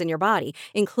reactions in your body,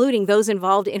 including those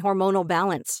involved in hormonal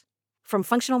balance. From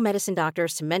functional medicine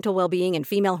doctors to mental well-being and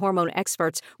female hormone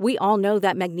experts, we all know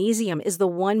that magnesium is the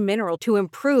one mineral to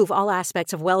improve all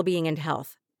aspects of well-being and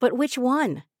health. But which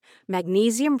one?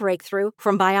 Magnesium Breakthrough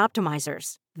from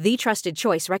Bioptimizers, the trusted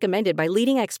choice recommended by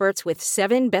leading experts with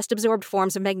 7 best-absorbed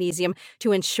forms of magnesium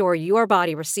to ensure your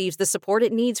body receives the support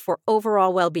it needs for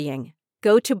overall well-being.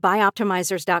 Go to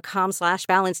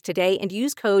bioptimizers.com/balance today and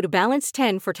use code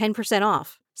BALANCE10 for 10%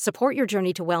 off. Support your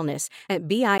journey to wellness at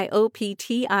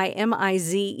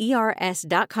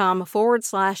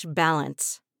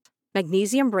bioptimizers.com/balance.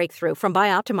 Magnesium Breakthrough from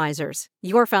Bioptimizers,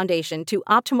 your foundation to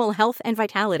optimal health and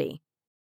vitality.